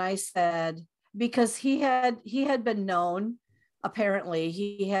in and I said, because he had been known, apparently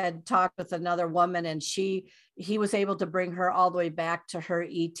he had talked with another woman and he was able to bring her all the way back to her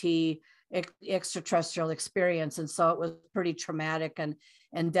ET extraterrestrial experience. And so it was pretty traumatic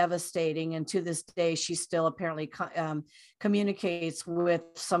and devastating. And to this day, she still apparently communicates with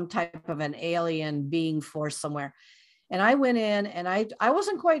some type of an alien being force somewhere. And I went in and I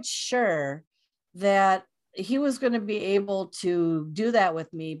wasn't quite sure that he was going to be able to do that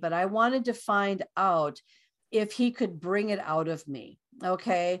with me, but I wanted to find out if he could bring it out of me.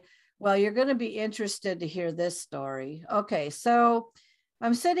 Okay. Well, you're going to be interested to hear this story. Okay. So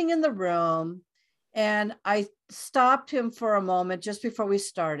I'm sitting in the room and I stopped him for a moment just before we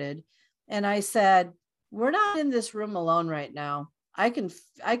started. And I said, we're not in this room alone right now. I can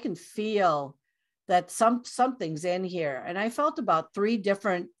feel that something's in here. And I felt about 3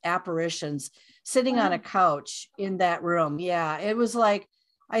 different apparitions sitting on a couch in that room. Yeah, it was like,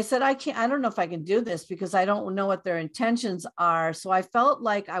 I said, I don't know if I can do this because I don't know what their intentions are. So I felt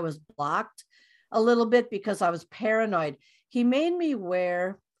like I was blocked a little bit because I was paranoid. He made me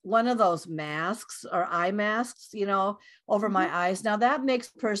wear one of those masks or eye masks, you know, over my eyes. Now that makes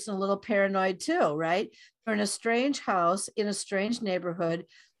a person a little paranoid too, right? They're in a strange house, in a strange neighborhood,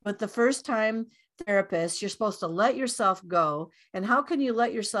 but the first time therapist, you're supposed to let yourself go. And how can you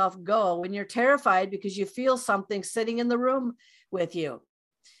let yourself go when you're terrified because you feel something sitting in the room with you?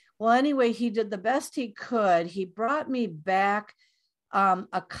 Well, anyway, he did the best he could. He brought me back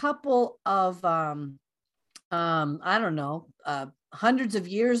a couple of, I don't know, hundreds of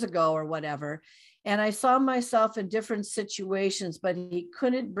years ago or whatever. And I saw myself in different situations, but he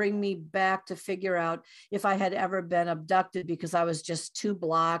couldn't bring me back to figure out if I had ever been abducted because I was just too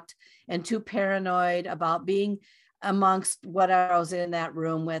blocked and too paranoid about being amongst what I was in that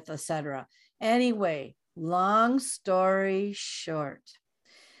room with, etc. Anyway, long story short,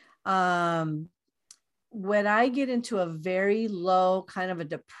 when I get into a very low, kind of a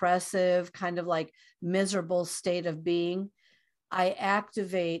depressive, kind of like miserable state of being, I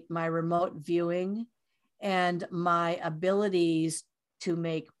activate my remote viewing and my abilities to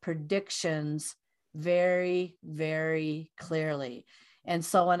make predictions very, very clearly. And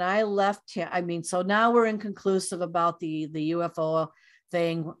so when I left here, I mean, so now we're inconclusive about the UFO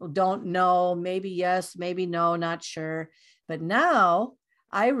thing. Don't know, maybe yes, maybe no, not sure. But now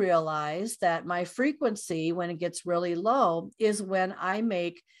I realize that my frequency when it gets really low is when I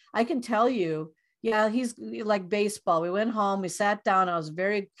can tell you, yeah, he's like baseball. We went home, we sat down. I was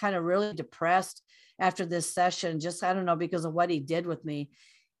very kind of really depressed after this session, just, I don't know, because of what he did with me.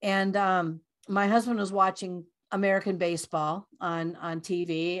 And my husband was watching American baseball on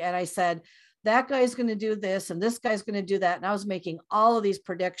TV. And I said, that guy's going to do this and this guy's going to do that. And I was making all of these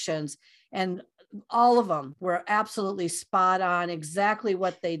predictions and all of them were absolutely spot on, exactly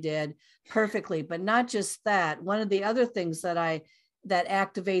what they did perfectly. But not just that. One of the other things that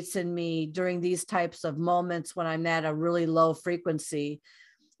activates in me during these types of moments when I'm at a really low frequency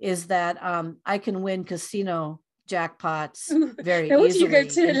is that I can win casino jackpots very no, easily. You go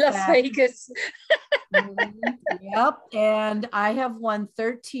to Las Vegas. Yep. And I have won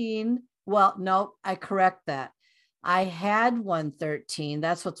 13. Well, no, I correct that. I had won 13.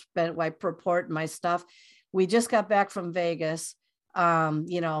 That's what's been, I report my stuff. We just got back from Vegas,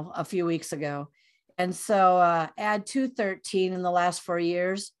 a few weeks ago. And so add 213 in the last 4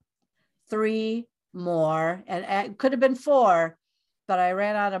 years, 3 more, and it could have been 4, but I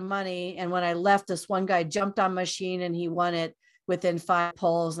ran out of money. And when I left, this one guy jumped on my machine and he won it within 5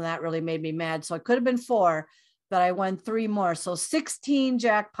 pulls. And that really made me mad. So it could have been 4, but I won 3 more. So 16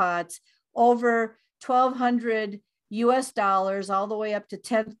 jackpots, over 1,200 US dollars, all the way up to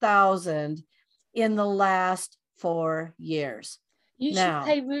 10,000 in the last 4 years. You should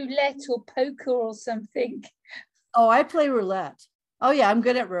play roulette or poker or something. Oh, I play roulette. Oh yeah, I'm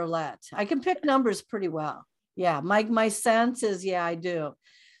good at roulette. I can pick numbers pretty well. Yeah, my sense is, yeah, I do.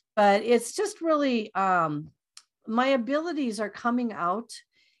 But it's just really, my abilities are coming out,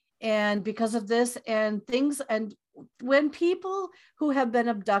 and because of this and things, and when people who have been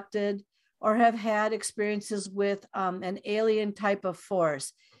abducted or have had experiences with an alien type of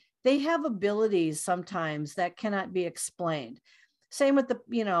force, they have abilities sometimes that cannot be explained. Same with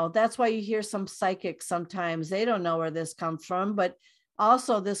that's why you hear some psychics sometimes, they don't know where this comes from, but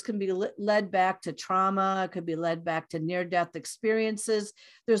also this can be led back to trauma, it could be led back to near-death experiences.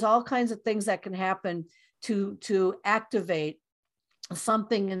 There's all kinds of things that can happen to activate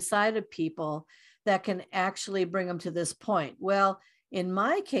something inside of people that can actually bring them to this point. Well, in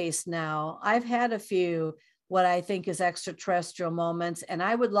my case now, I've had a few what I think is extraterrestrial moments, and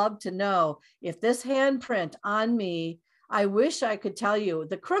I would love to know if this handprint on me, I wish I could tell you,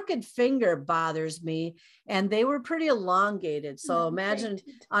 the crooked finger bothers me, and they were pretty elongated. So imagine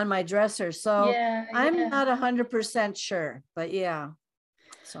on my dresser. So yeah, I'm not 100% sure, but yeah.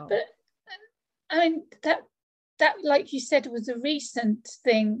 So, but I mean, that like you said was a recent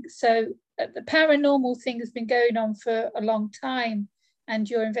thing. So the paranormal thing has been going on for a long time, and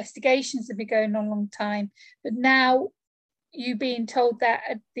your investigations have been going on a long time. But now you being told that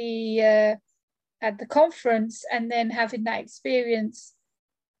at the conference and then having that experience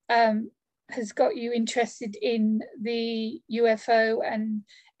has got you interested in the UFO and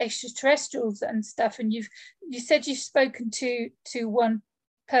extraterrestrials and stuff. And you said you've spoken to one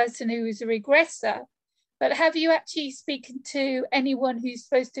person who is a regressor, but have you actually spoken to anyone who's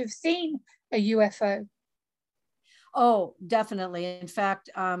supposed to have seen a UFO? Oh, definitely. In fact,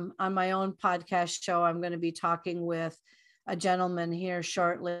 on my own podcast show, I'm going to be talking with a gentleman here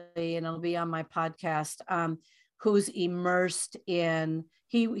shortly, and it'll be on my podcast, who's immersed in,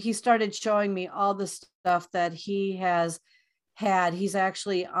 he started showing me all the stuff that he has had. He's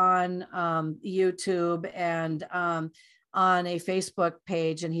actually on YouTube and on a Facebook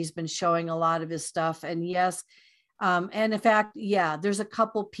page, and he's been showing a lot of his stuff. And yes, and in fact, yeah, there's a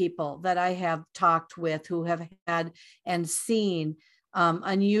couple people that I have talked with who have had and seen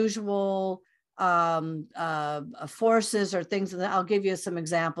unusual forces or things. And I'll give you some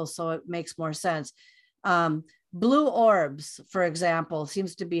examples so it makes more sense. Blue orbs, for example,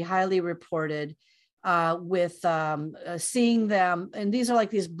 seems to be highly reported with seeing them. And these are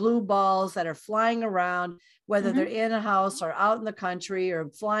like these blue balls that are flying around, whether they're in a house or out in the country or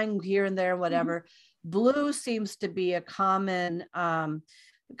flying here and there, whatever. Blue seems to be a common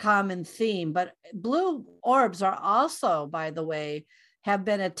theme, but blue orbs are also, by the way, have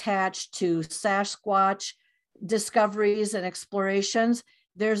been attached to Sasquatch discoveries and explorations.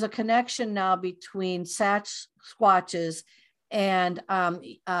 There's a connection now between Sasquatches and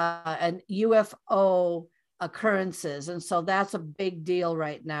UFO occurrences. And so that's a big deal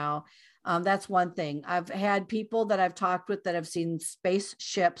right now. That's one thing. I've had people that I've talked with that have seen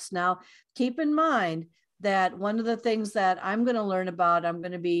spaceships. Now, keep in mind that one of the things that I'm going to learn about, I'm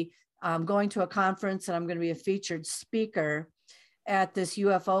going to be going to a conference, and I'm going to be a featured speaker at this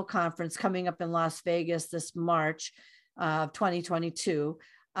UFO conference coming up in Las Vegas this March of 2022.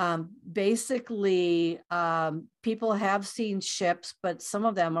 Basically, people have seen ships, but some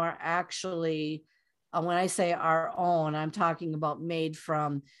of them are actually, when I say our own, I'm talking about made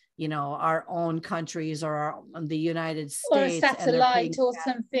from, our own countries or the United States. Or a satellite or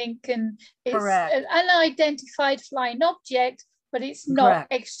something. And it's correct. An unidentified flying object, but it's not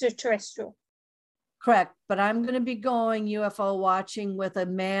correct. Extraterrestrial. Correct. But I'm going to be going UFO watching with a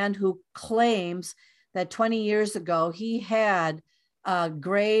man who claims that 20 years ago, he had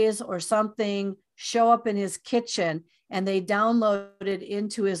grays or something show up in his kitchen, and they downloaded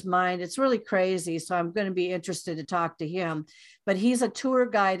into his mind. It's really crazy. So I'm going to be interested to talk to him. But he's a tour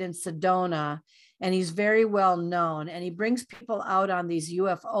guide in Sedona, and he's very well known, and he brings people out on these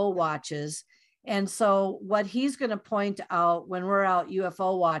UFO watches. And so what he's going to point out when we're out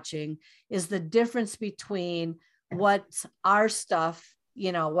UFO watching is the difference between what's our stuff,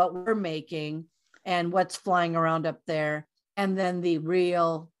 what we're making and what's flying around up there, and then the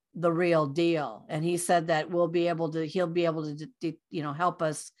real deal. And he said that he'll be able to help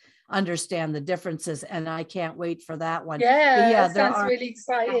us understand the differences. And I can't wait for that one. Yeah, that sounds really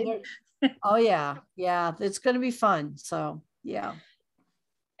exciting. Oh yeah. Yeah. It's going to be fun. So yeah.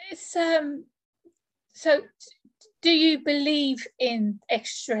 It's so do you believe in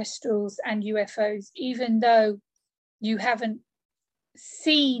extraterrestrials and UFOs, even though you haven't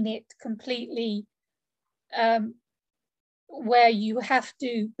seen it completely, where you have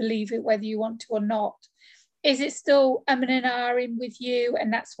to believe it whether you want to or not? Is it still and ahhing with you,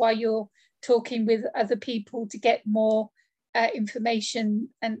 and that's why you're talking with other people to get more information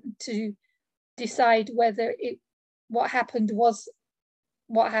and to decide whether what happened was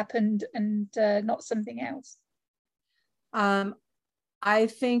what happened and not something else? I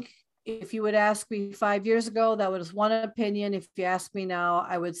think if you would ask me 5 years ago, that was one opinion. If you ask me now,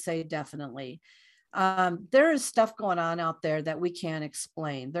 I would say definitely. There is stuff going on out there that we can't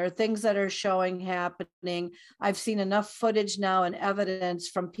explain. There are things that are happening. I've seen enough footage now and evidence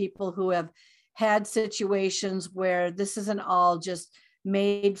from people who have had situations where this isn't all just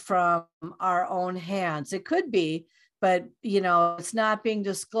made from our own hands. It could be, but it's not being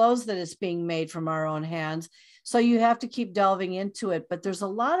disclosed that it's being made from our own hands. So you have to keep delving into it. But there's a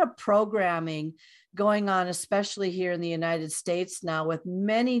lot of programming going on, especially here in the United States now, with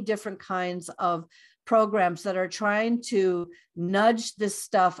many different kinds of programs that are trying to nudge this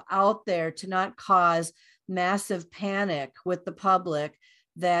stuff out there to not cause massive panic with the public.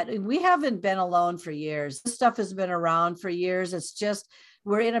 That we haven't been alone for years. This stuff has been around for years. It's just,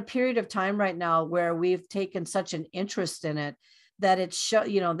 we're in a period of time right now where we've taken such an interest in it that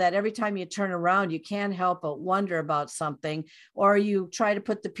that every time you turn around, you can't help but wonder about something, or you try to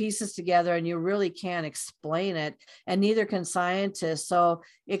put the pieces together and you really can't explain it, and neither can scientists. So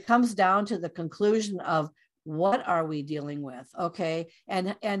it comes down to the conclusion of, what are we dealing with? Okay.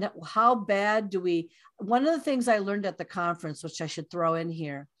 And how bad do we, one of the things I learned at the conference, which I should throw in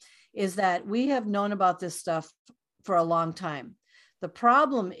here, is that we have known about this stuff for a long time. The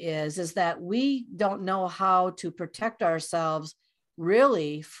problem is that we don't know how to protect ourselves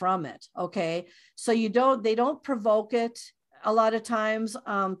really from it. Okay. So they don't provoke it a lot of times,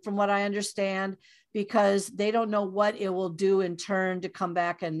 from what I understand. because they don't know what it will do in turn to come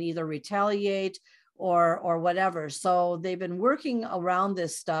back and either retaliate or whatever. So they've been working around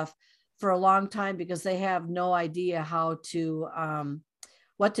this stuff for a long time because they have no idea how to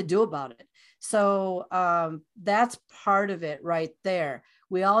what to do about it. So that's part of it right there.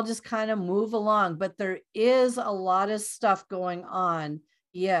 We all just kind of move along, but there is a lot of stuff going on,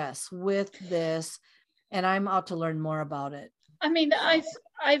 yes, with this, and I'm out to learn more about it. I mean,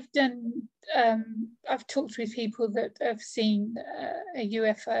 I've done I've talked with people that have seen a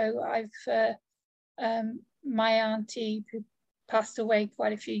UFO. My auntie, who passed away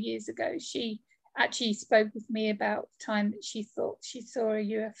quite a few years ago, she actually spoke with me about the time that she thought she saw a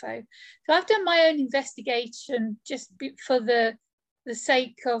UFO. So I've done my own investigation just for the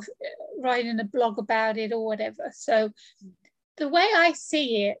sake of writing a blog about it or whatever. So the way I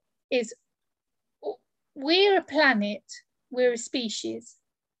see it is, we're a planet, we're a species.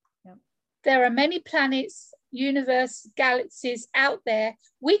 Yep. There are many planets, universe, galaxies out there.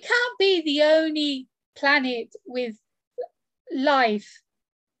 We can't be the only planet with life.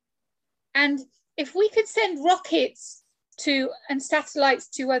 And if we could send rockets and satellites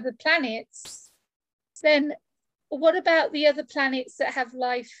to other planets, then what about the other planets that have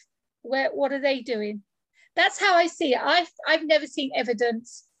life? What are they doing? That's how I see it. I've never seen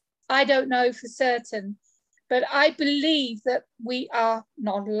evidence. I don't know for certain, but I believe that we are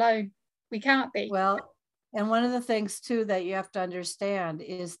not alone. We can't be. Well, and one of the things too that you have to understand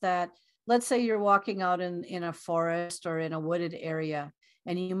is that, let's say you're walking out in a forest or in a wooded area,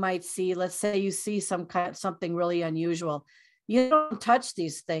 and you might see, let's say you see something really unusual. You don't touch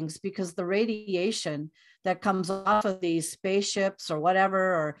these things because the radiation that comes off of these spaceships or whatever,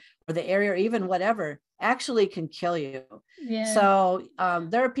 or the area, or even whatever, actually can kill you. Yeah. So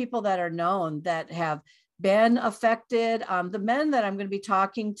there are people that are known that have been affected. The men that I'm going to be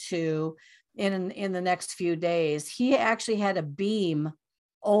talking to in the next few days, he actually had a beam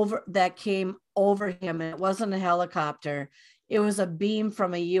that came over him, and it wasn't a helicopter. It was a beam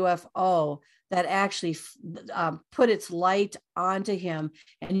from a UFO that actually put its light onto him.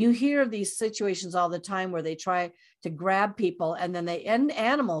 And you hear of these situations all the time where they try to grab people, and then they end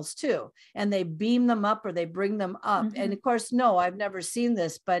animals too, and they beam them up or they bring them up. Mm-hmm. And of course, no, I've never seen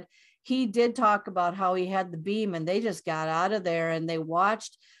this, but he did talk about how he had the beam and they just got out of there and they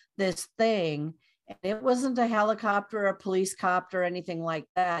watched this thing. And it wasn't a helicopter or a police copter or anything like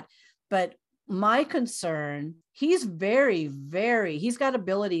that. But my concern, he's he's got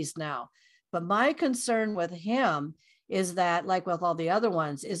abilities now. But my concern with him is that, like with all the other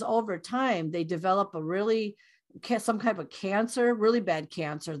ones, is over time, they develop some kind of cancer, really bad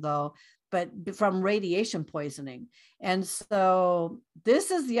cancer though, but from radiation poisoning. And so this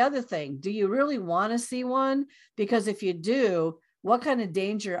is the other thing. Do you really want to see one? Because if you do, what kind of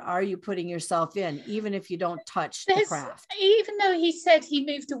danger are you putting yourself in, even if you don't touch the craft? Even though he said he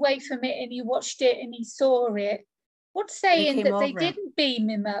moved away from it and he watched it and he saw it, what's saying that they didn't beam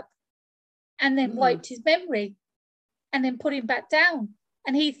him up and then wiped his memory and then put him back down?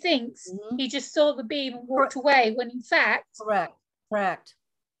 And he thinks he just saw the beam and walked away, when in fact...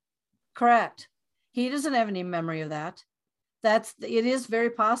 Correct. He doesn't have any memory of that. It is very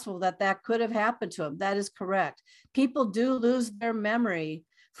possible that could have happened to him. That is correct. People do lose their memory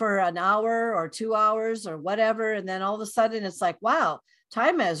for an hour or 2 hours or whatever. And then all of a sudden it's like, wow,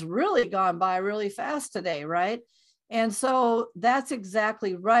 time has really gone by really fast today, right? And so that's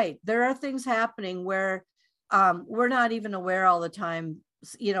exactly right. There are things happening where we're not even aware all the time,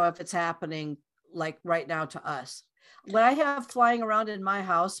 if it's happening like right now to us. What I have flying around in my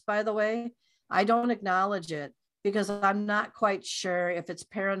house, by the way, I don't acknowledge it because I'm not quite sure if it's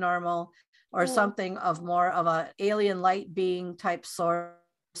paranormal or something of more of a alien light being type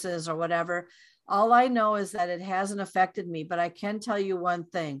sources or whatever. All I know is that it hasn't affected me, but I can tell you one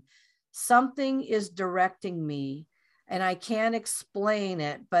thing. Something is directing me and I can't explain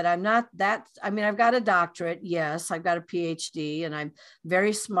it, but I'm not that, I've got a doctorate. Yes, I've got a PhD and I'm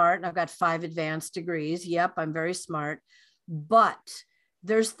very smart and I've got 5 advanced degrees. Yep, I'm very smart, but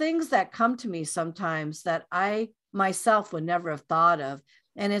there's things that come to me sometimes that I myself would never have thought of.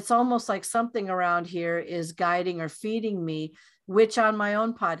 And it's almost like something around here is guiding or feeding me, which on my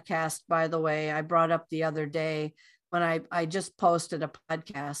own podcast, by the way, I brought up the other day when I just posted a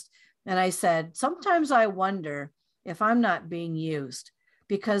podcast and I said, sometimes I wonder if I'm not being used,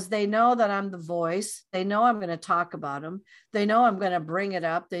 because they know that I'm the voice. They know I'm going to talk about them. They know I'm going to bring it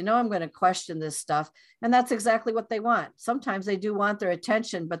up. They know I'm going to question this stuff. And that's exactly what they want. Sometimes they do want their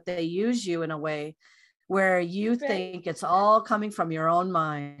attention, but they use you in a way where you think it's all coming from your own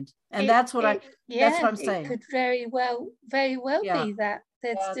mind. And that's what I'm saying. It could very well be that.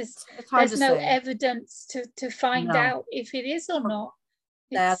 There's just It's hard there's to no say. evidence to find No, out if it is or not.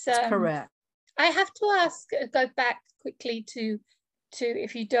 It's that's correct. I have to ask, go back quickly to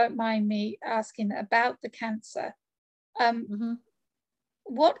if you don't mind me asking about the cancer.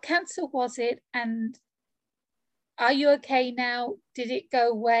 What cancer was it, and are you okay now? Did it go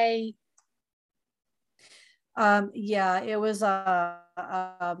away? Yeah, it was a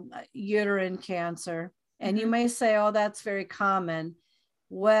uterine cancer. And you may say, oh, that's very common.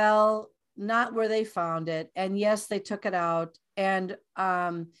 Well, not where they found it. And yes, they took it out. And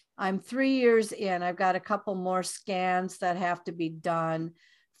I'm 3 years in. I've got a couple more scans that have to be done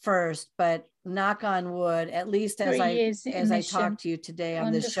first, but knock on wood, at least as I talk to you today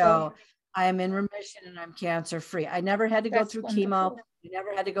on this show, I am in remission and I'm cancer free. I never had to go through chemo. I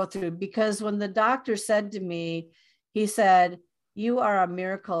never had to go through, because when the doctor said to me, he said, you are a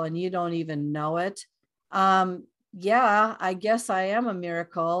miracle and you don't even know it. Yeah, I guess I am a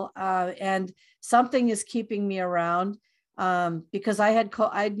miracle. And something is keeping me around, because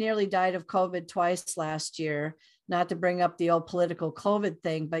I'd nearly died of COVID twice last year. Not to bring up the old political COVID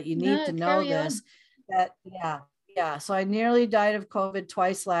thing, but you need to know this, that, yeah. So I nearly died of COVID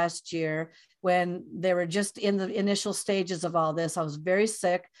twice last year when they were just in the initial stages of all this. I was very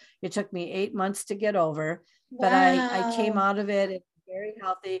sick. It took me 8 months to get over, but I came out of it very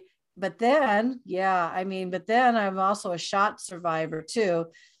healthy. But then, but then I'm also a shot survivor too,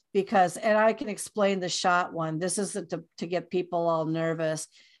 because, and I can explain the shot one. This isn't to get people all nervous.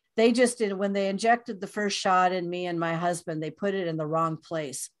 They just did, when they injected the first shot in me and my husband, they put it in the wrong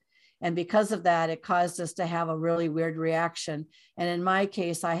place. And because of that, it caused us to have a really weird reaction. And in my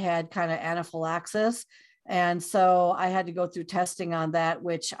case, I had kind of anaphylaxis. And so I had to go through testing on that,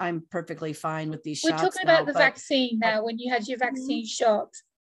 which I'm perfectly fine with these shots. We're talking about the vaccine now, when you had your vaccine shot.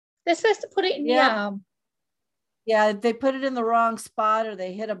 They're supposed to put it in the arm. Yeah, they put it in the wrong spot, or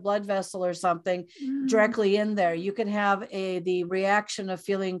they hit a blood vessel or something directly in there. You can have the reaction of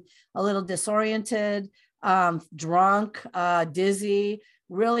feeling a little disoriented, drunk, dizzy,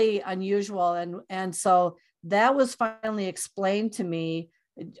 really unusual. And so that was finally explained to me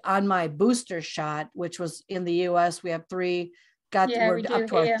on my booster shot, which was in the US. We have 3, we're up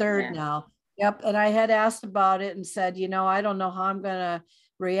to our 3rd now. Yep. And I had asked about it and said, I don't know how I'm going to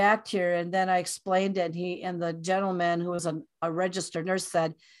react here. And then I explained it. And the gentleman who was a registered nurse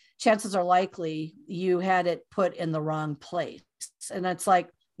said, chances are likely you had it put in the wrong place. And it's like,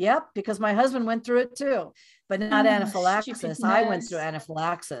 yep, because my husband went through it too, but not anaphylaxis. I went through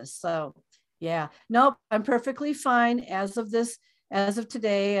anaphylaxis. So yeah, nope, I'm perfectly fine as of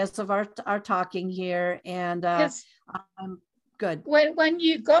today, as of our talking here. And I'm good. When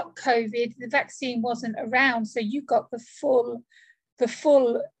you got COVID, the vaccine wasn't around. So you got the full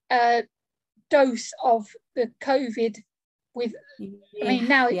dose of the COVID with, I mean,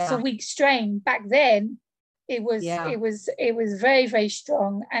 now it's a weak strain. Back then it was very, very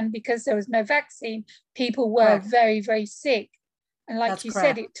strong. And because there was no vaccine, people were very, very sick. And like you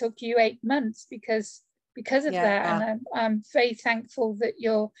said, it took you 8 months because of that. And I'm very thankful that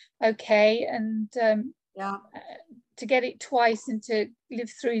you're okay. And to get it twice and to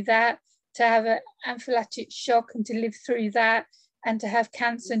live through that, to have an anaphylactic shock and to live through that, and to have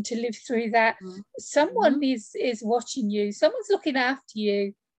cancer and to live through that. Someone is watching you. Someone's looking after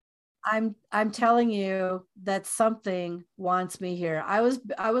you. I'm telling you that something wants me here. I was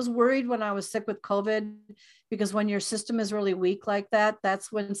worried when I was sick with COVID, because when your system is really weak like that,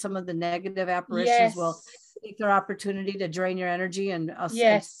 that's when some of the negative apparitions will take their opportunity to drain your energy and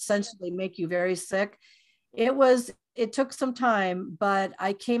essentially make you very sick. It took some time, but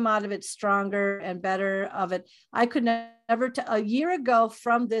I came out of it stronger and better of it. I could never, a year ago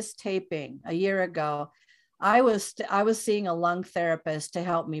from this taping, I was seeing a lung therapist to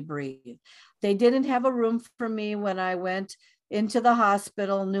help me breathe. They didn't have a room for me when I went into the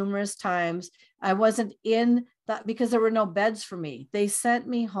hospital numerous times. I wasn't in that because there were no beds for me. They sent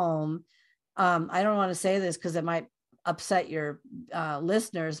me home. I don't want to say this because it might upset your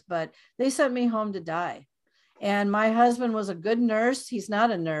listeners, but they sent me home to die. And my husband was a good nurse. He's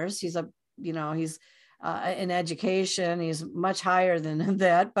not a nurse. He's he's in education. He's much higher than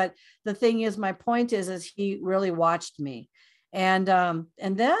that. But the thing is, my point is he really watched me. And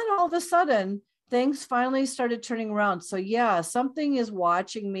then all of a sudden, things finally started turning around. So yeah, something is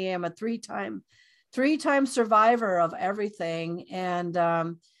watching me. I'm a three-time survivor of everything.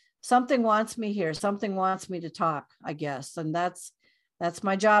 And something wants me here. Something wants me to talk, I guess. And that's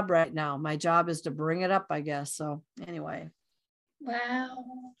my job right now. My job is to bring it up, I guess. So anyway. Wow.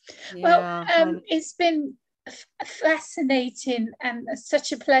 Yeah, well, it's been fascinating and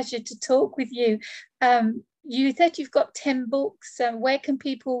such a pleasure to talk with you. you said you've got 10 books. Where can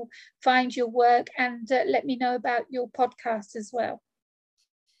people find your work? And let me know about your podcast as well.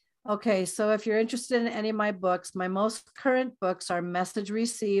 Okay, so if you're interested in any of my books, my most current books are Message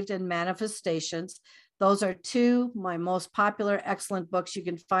Received and Manifestations. Those are two my most popular, excellent books. You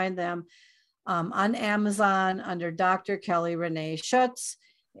can find them on Amazon under Dr. Kelly Renee Schutz,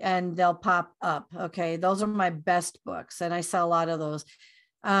 and they'll pop up. Okay, those are my best books, and I sell a lot of those.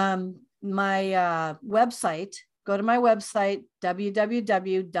 My website, go to my website,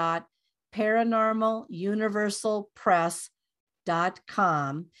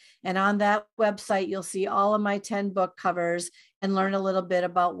 www.paranormaluniversalpress.com. And on that website, you'll see all of my 10 book covers and learn a little bit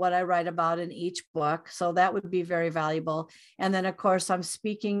about what I write about in each book. So that would be very valuable. And then, of course, I'm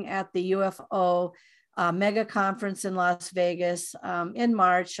speaking at the UFO mega conference in Las Vegas in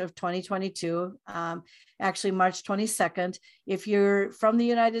March of 2022, actually March 22nd. If you're from the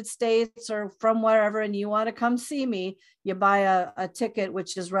United States or from wherever and you want to come see me, you buy a ticket,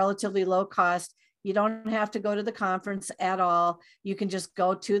 which is relatively low cost. You don't have to go to the conference at all. You can just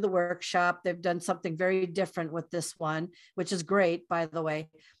go to the workshop. They've done something very different with this one, which is great, by the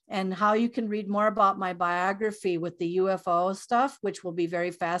way. And how you can read more about my biography with the UFO stuff, which will be very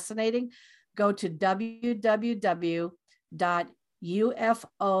fascinating, go to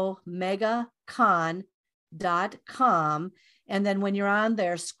www.ufomegacon.com. And then when you're on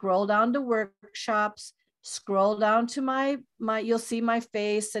there, scroll down to workshops, scroll down to my you'll see my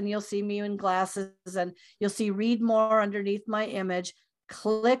face and you'll see me in glasses and you'll see read more underneath my image.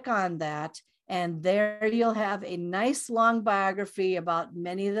 Click on that and there you'll have a nice long biography about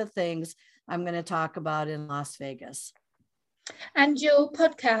many of the things I'm going to talk about in Las Vegas. And your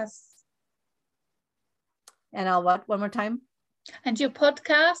podcast. And I'll what one more time? And your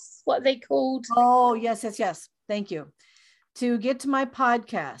podcasts, what are they called? Oh, yes. Thank you. To get to my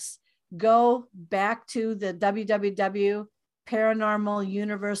podcast, go back to the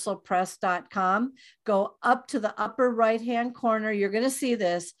www.paranormaluniversalpress.com. Go up to the upper right-hand corner. You're going to see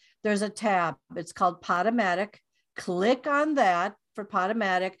this. There's a tab. It's called Podomatic. Click on that for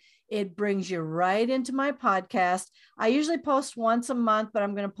Podomatic. It brings you right into my podcast. I usually post once a month, but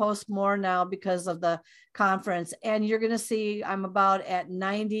I'm going to post more now because of the conference. And you're going to see I'm about at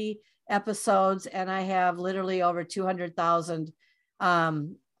 90 episodes and I have literally over 200,000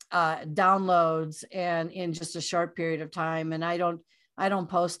 downloads and in just a short period of time. And I don't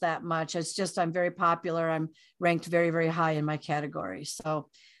post that much. It's just, I'm very popular. I'm ranked very, very high in my category. So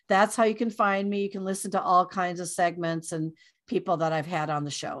that's how you can find me. You can listen to all kinds of segments and people that I've had on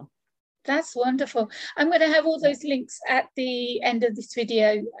the show. That's wonderful. I'm going to have all those links at the end of this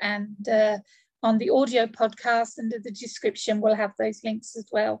video and on the audio podcast under the description, we'll have those links as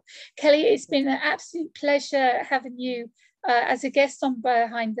well. Kelly, it's been an absolute pleasure having you as a guest on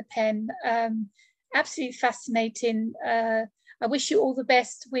Behind the Pen. Absolutely fascinating. I wish you all the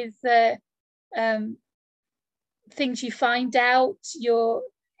best with things you find out,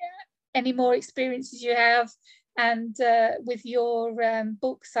 any more experiences you have, and with your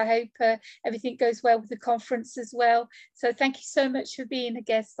books. I hope everything goes well with the conference as well. So thank you so much for being a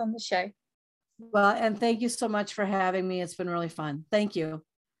guest on the show. Well, and thank you so much for having me. It's been really fun. Thank you.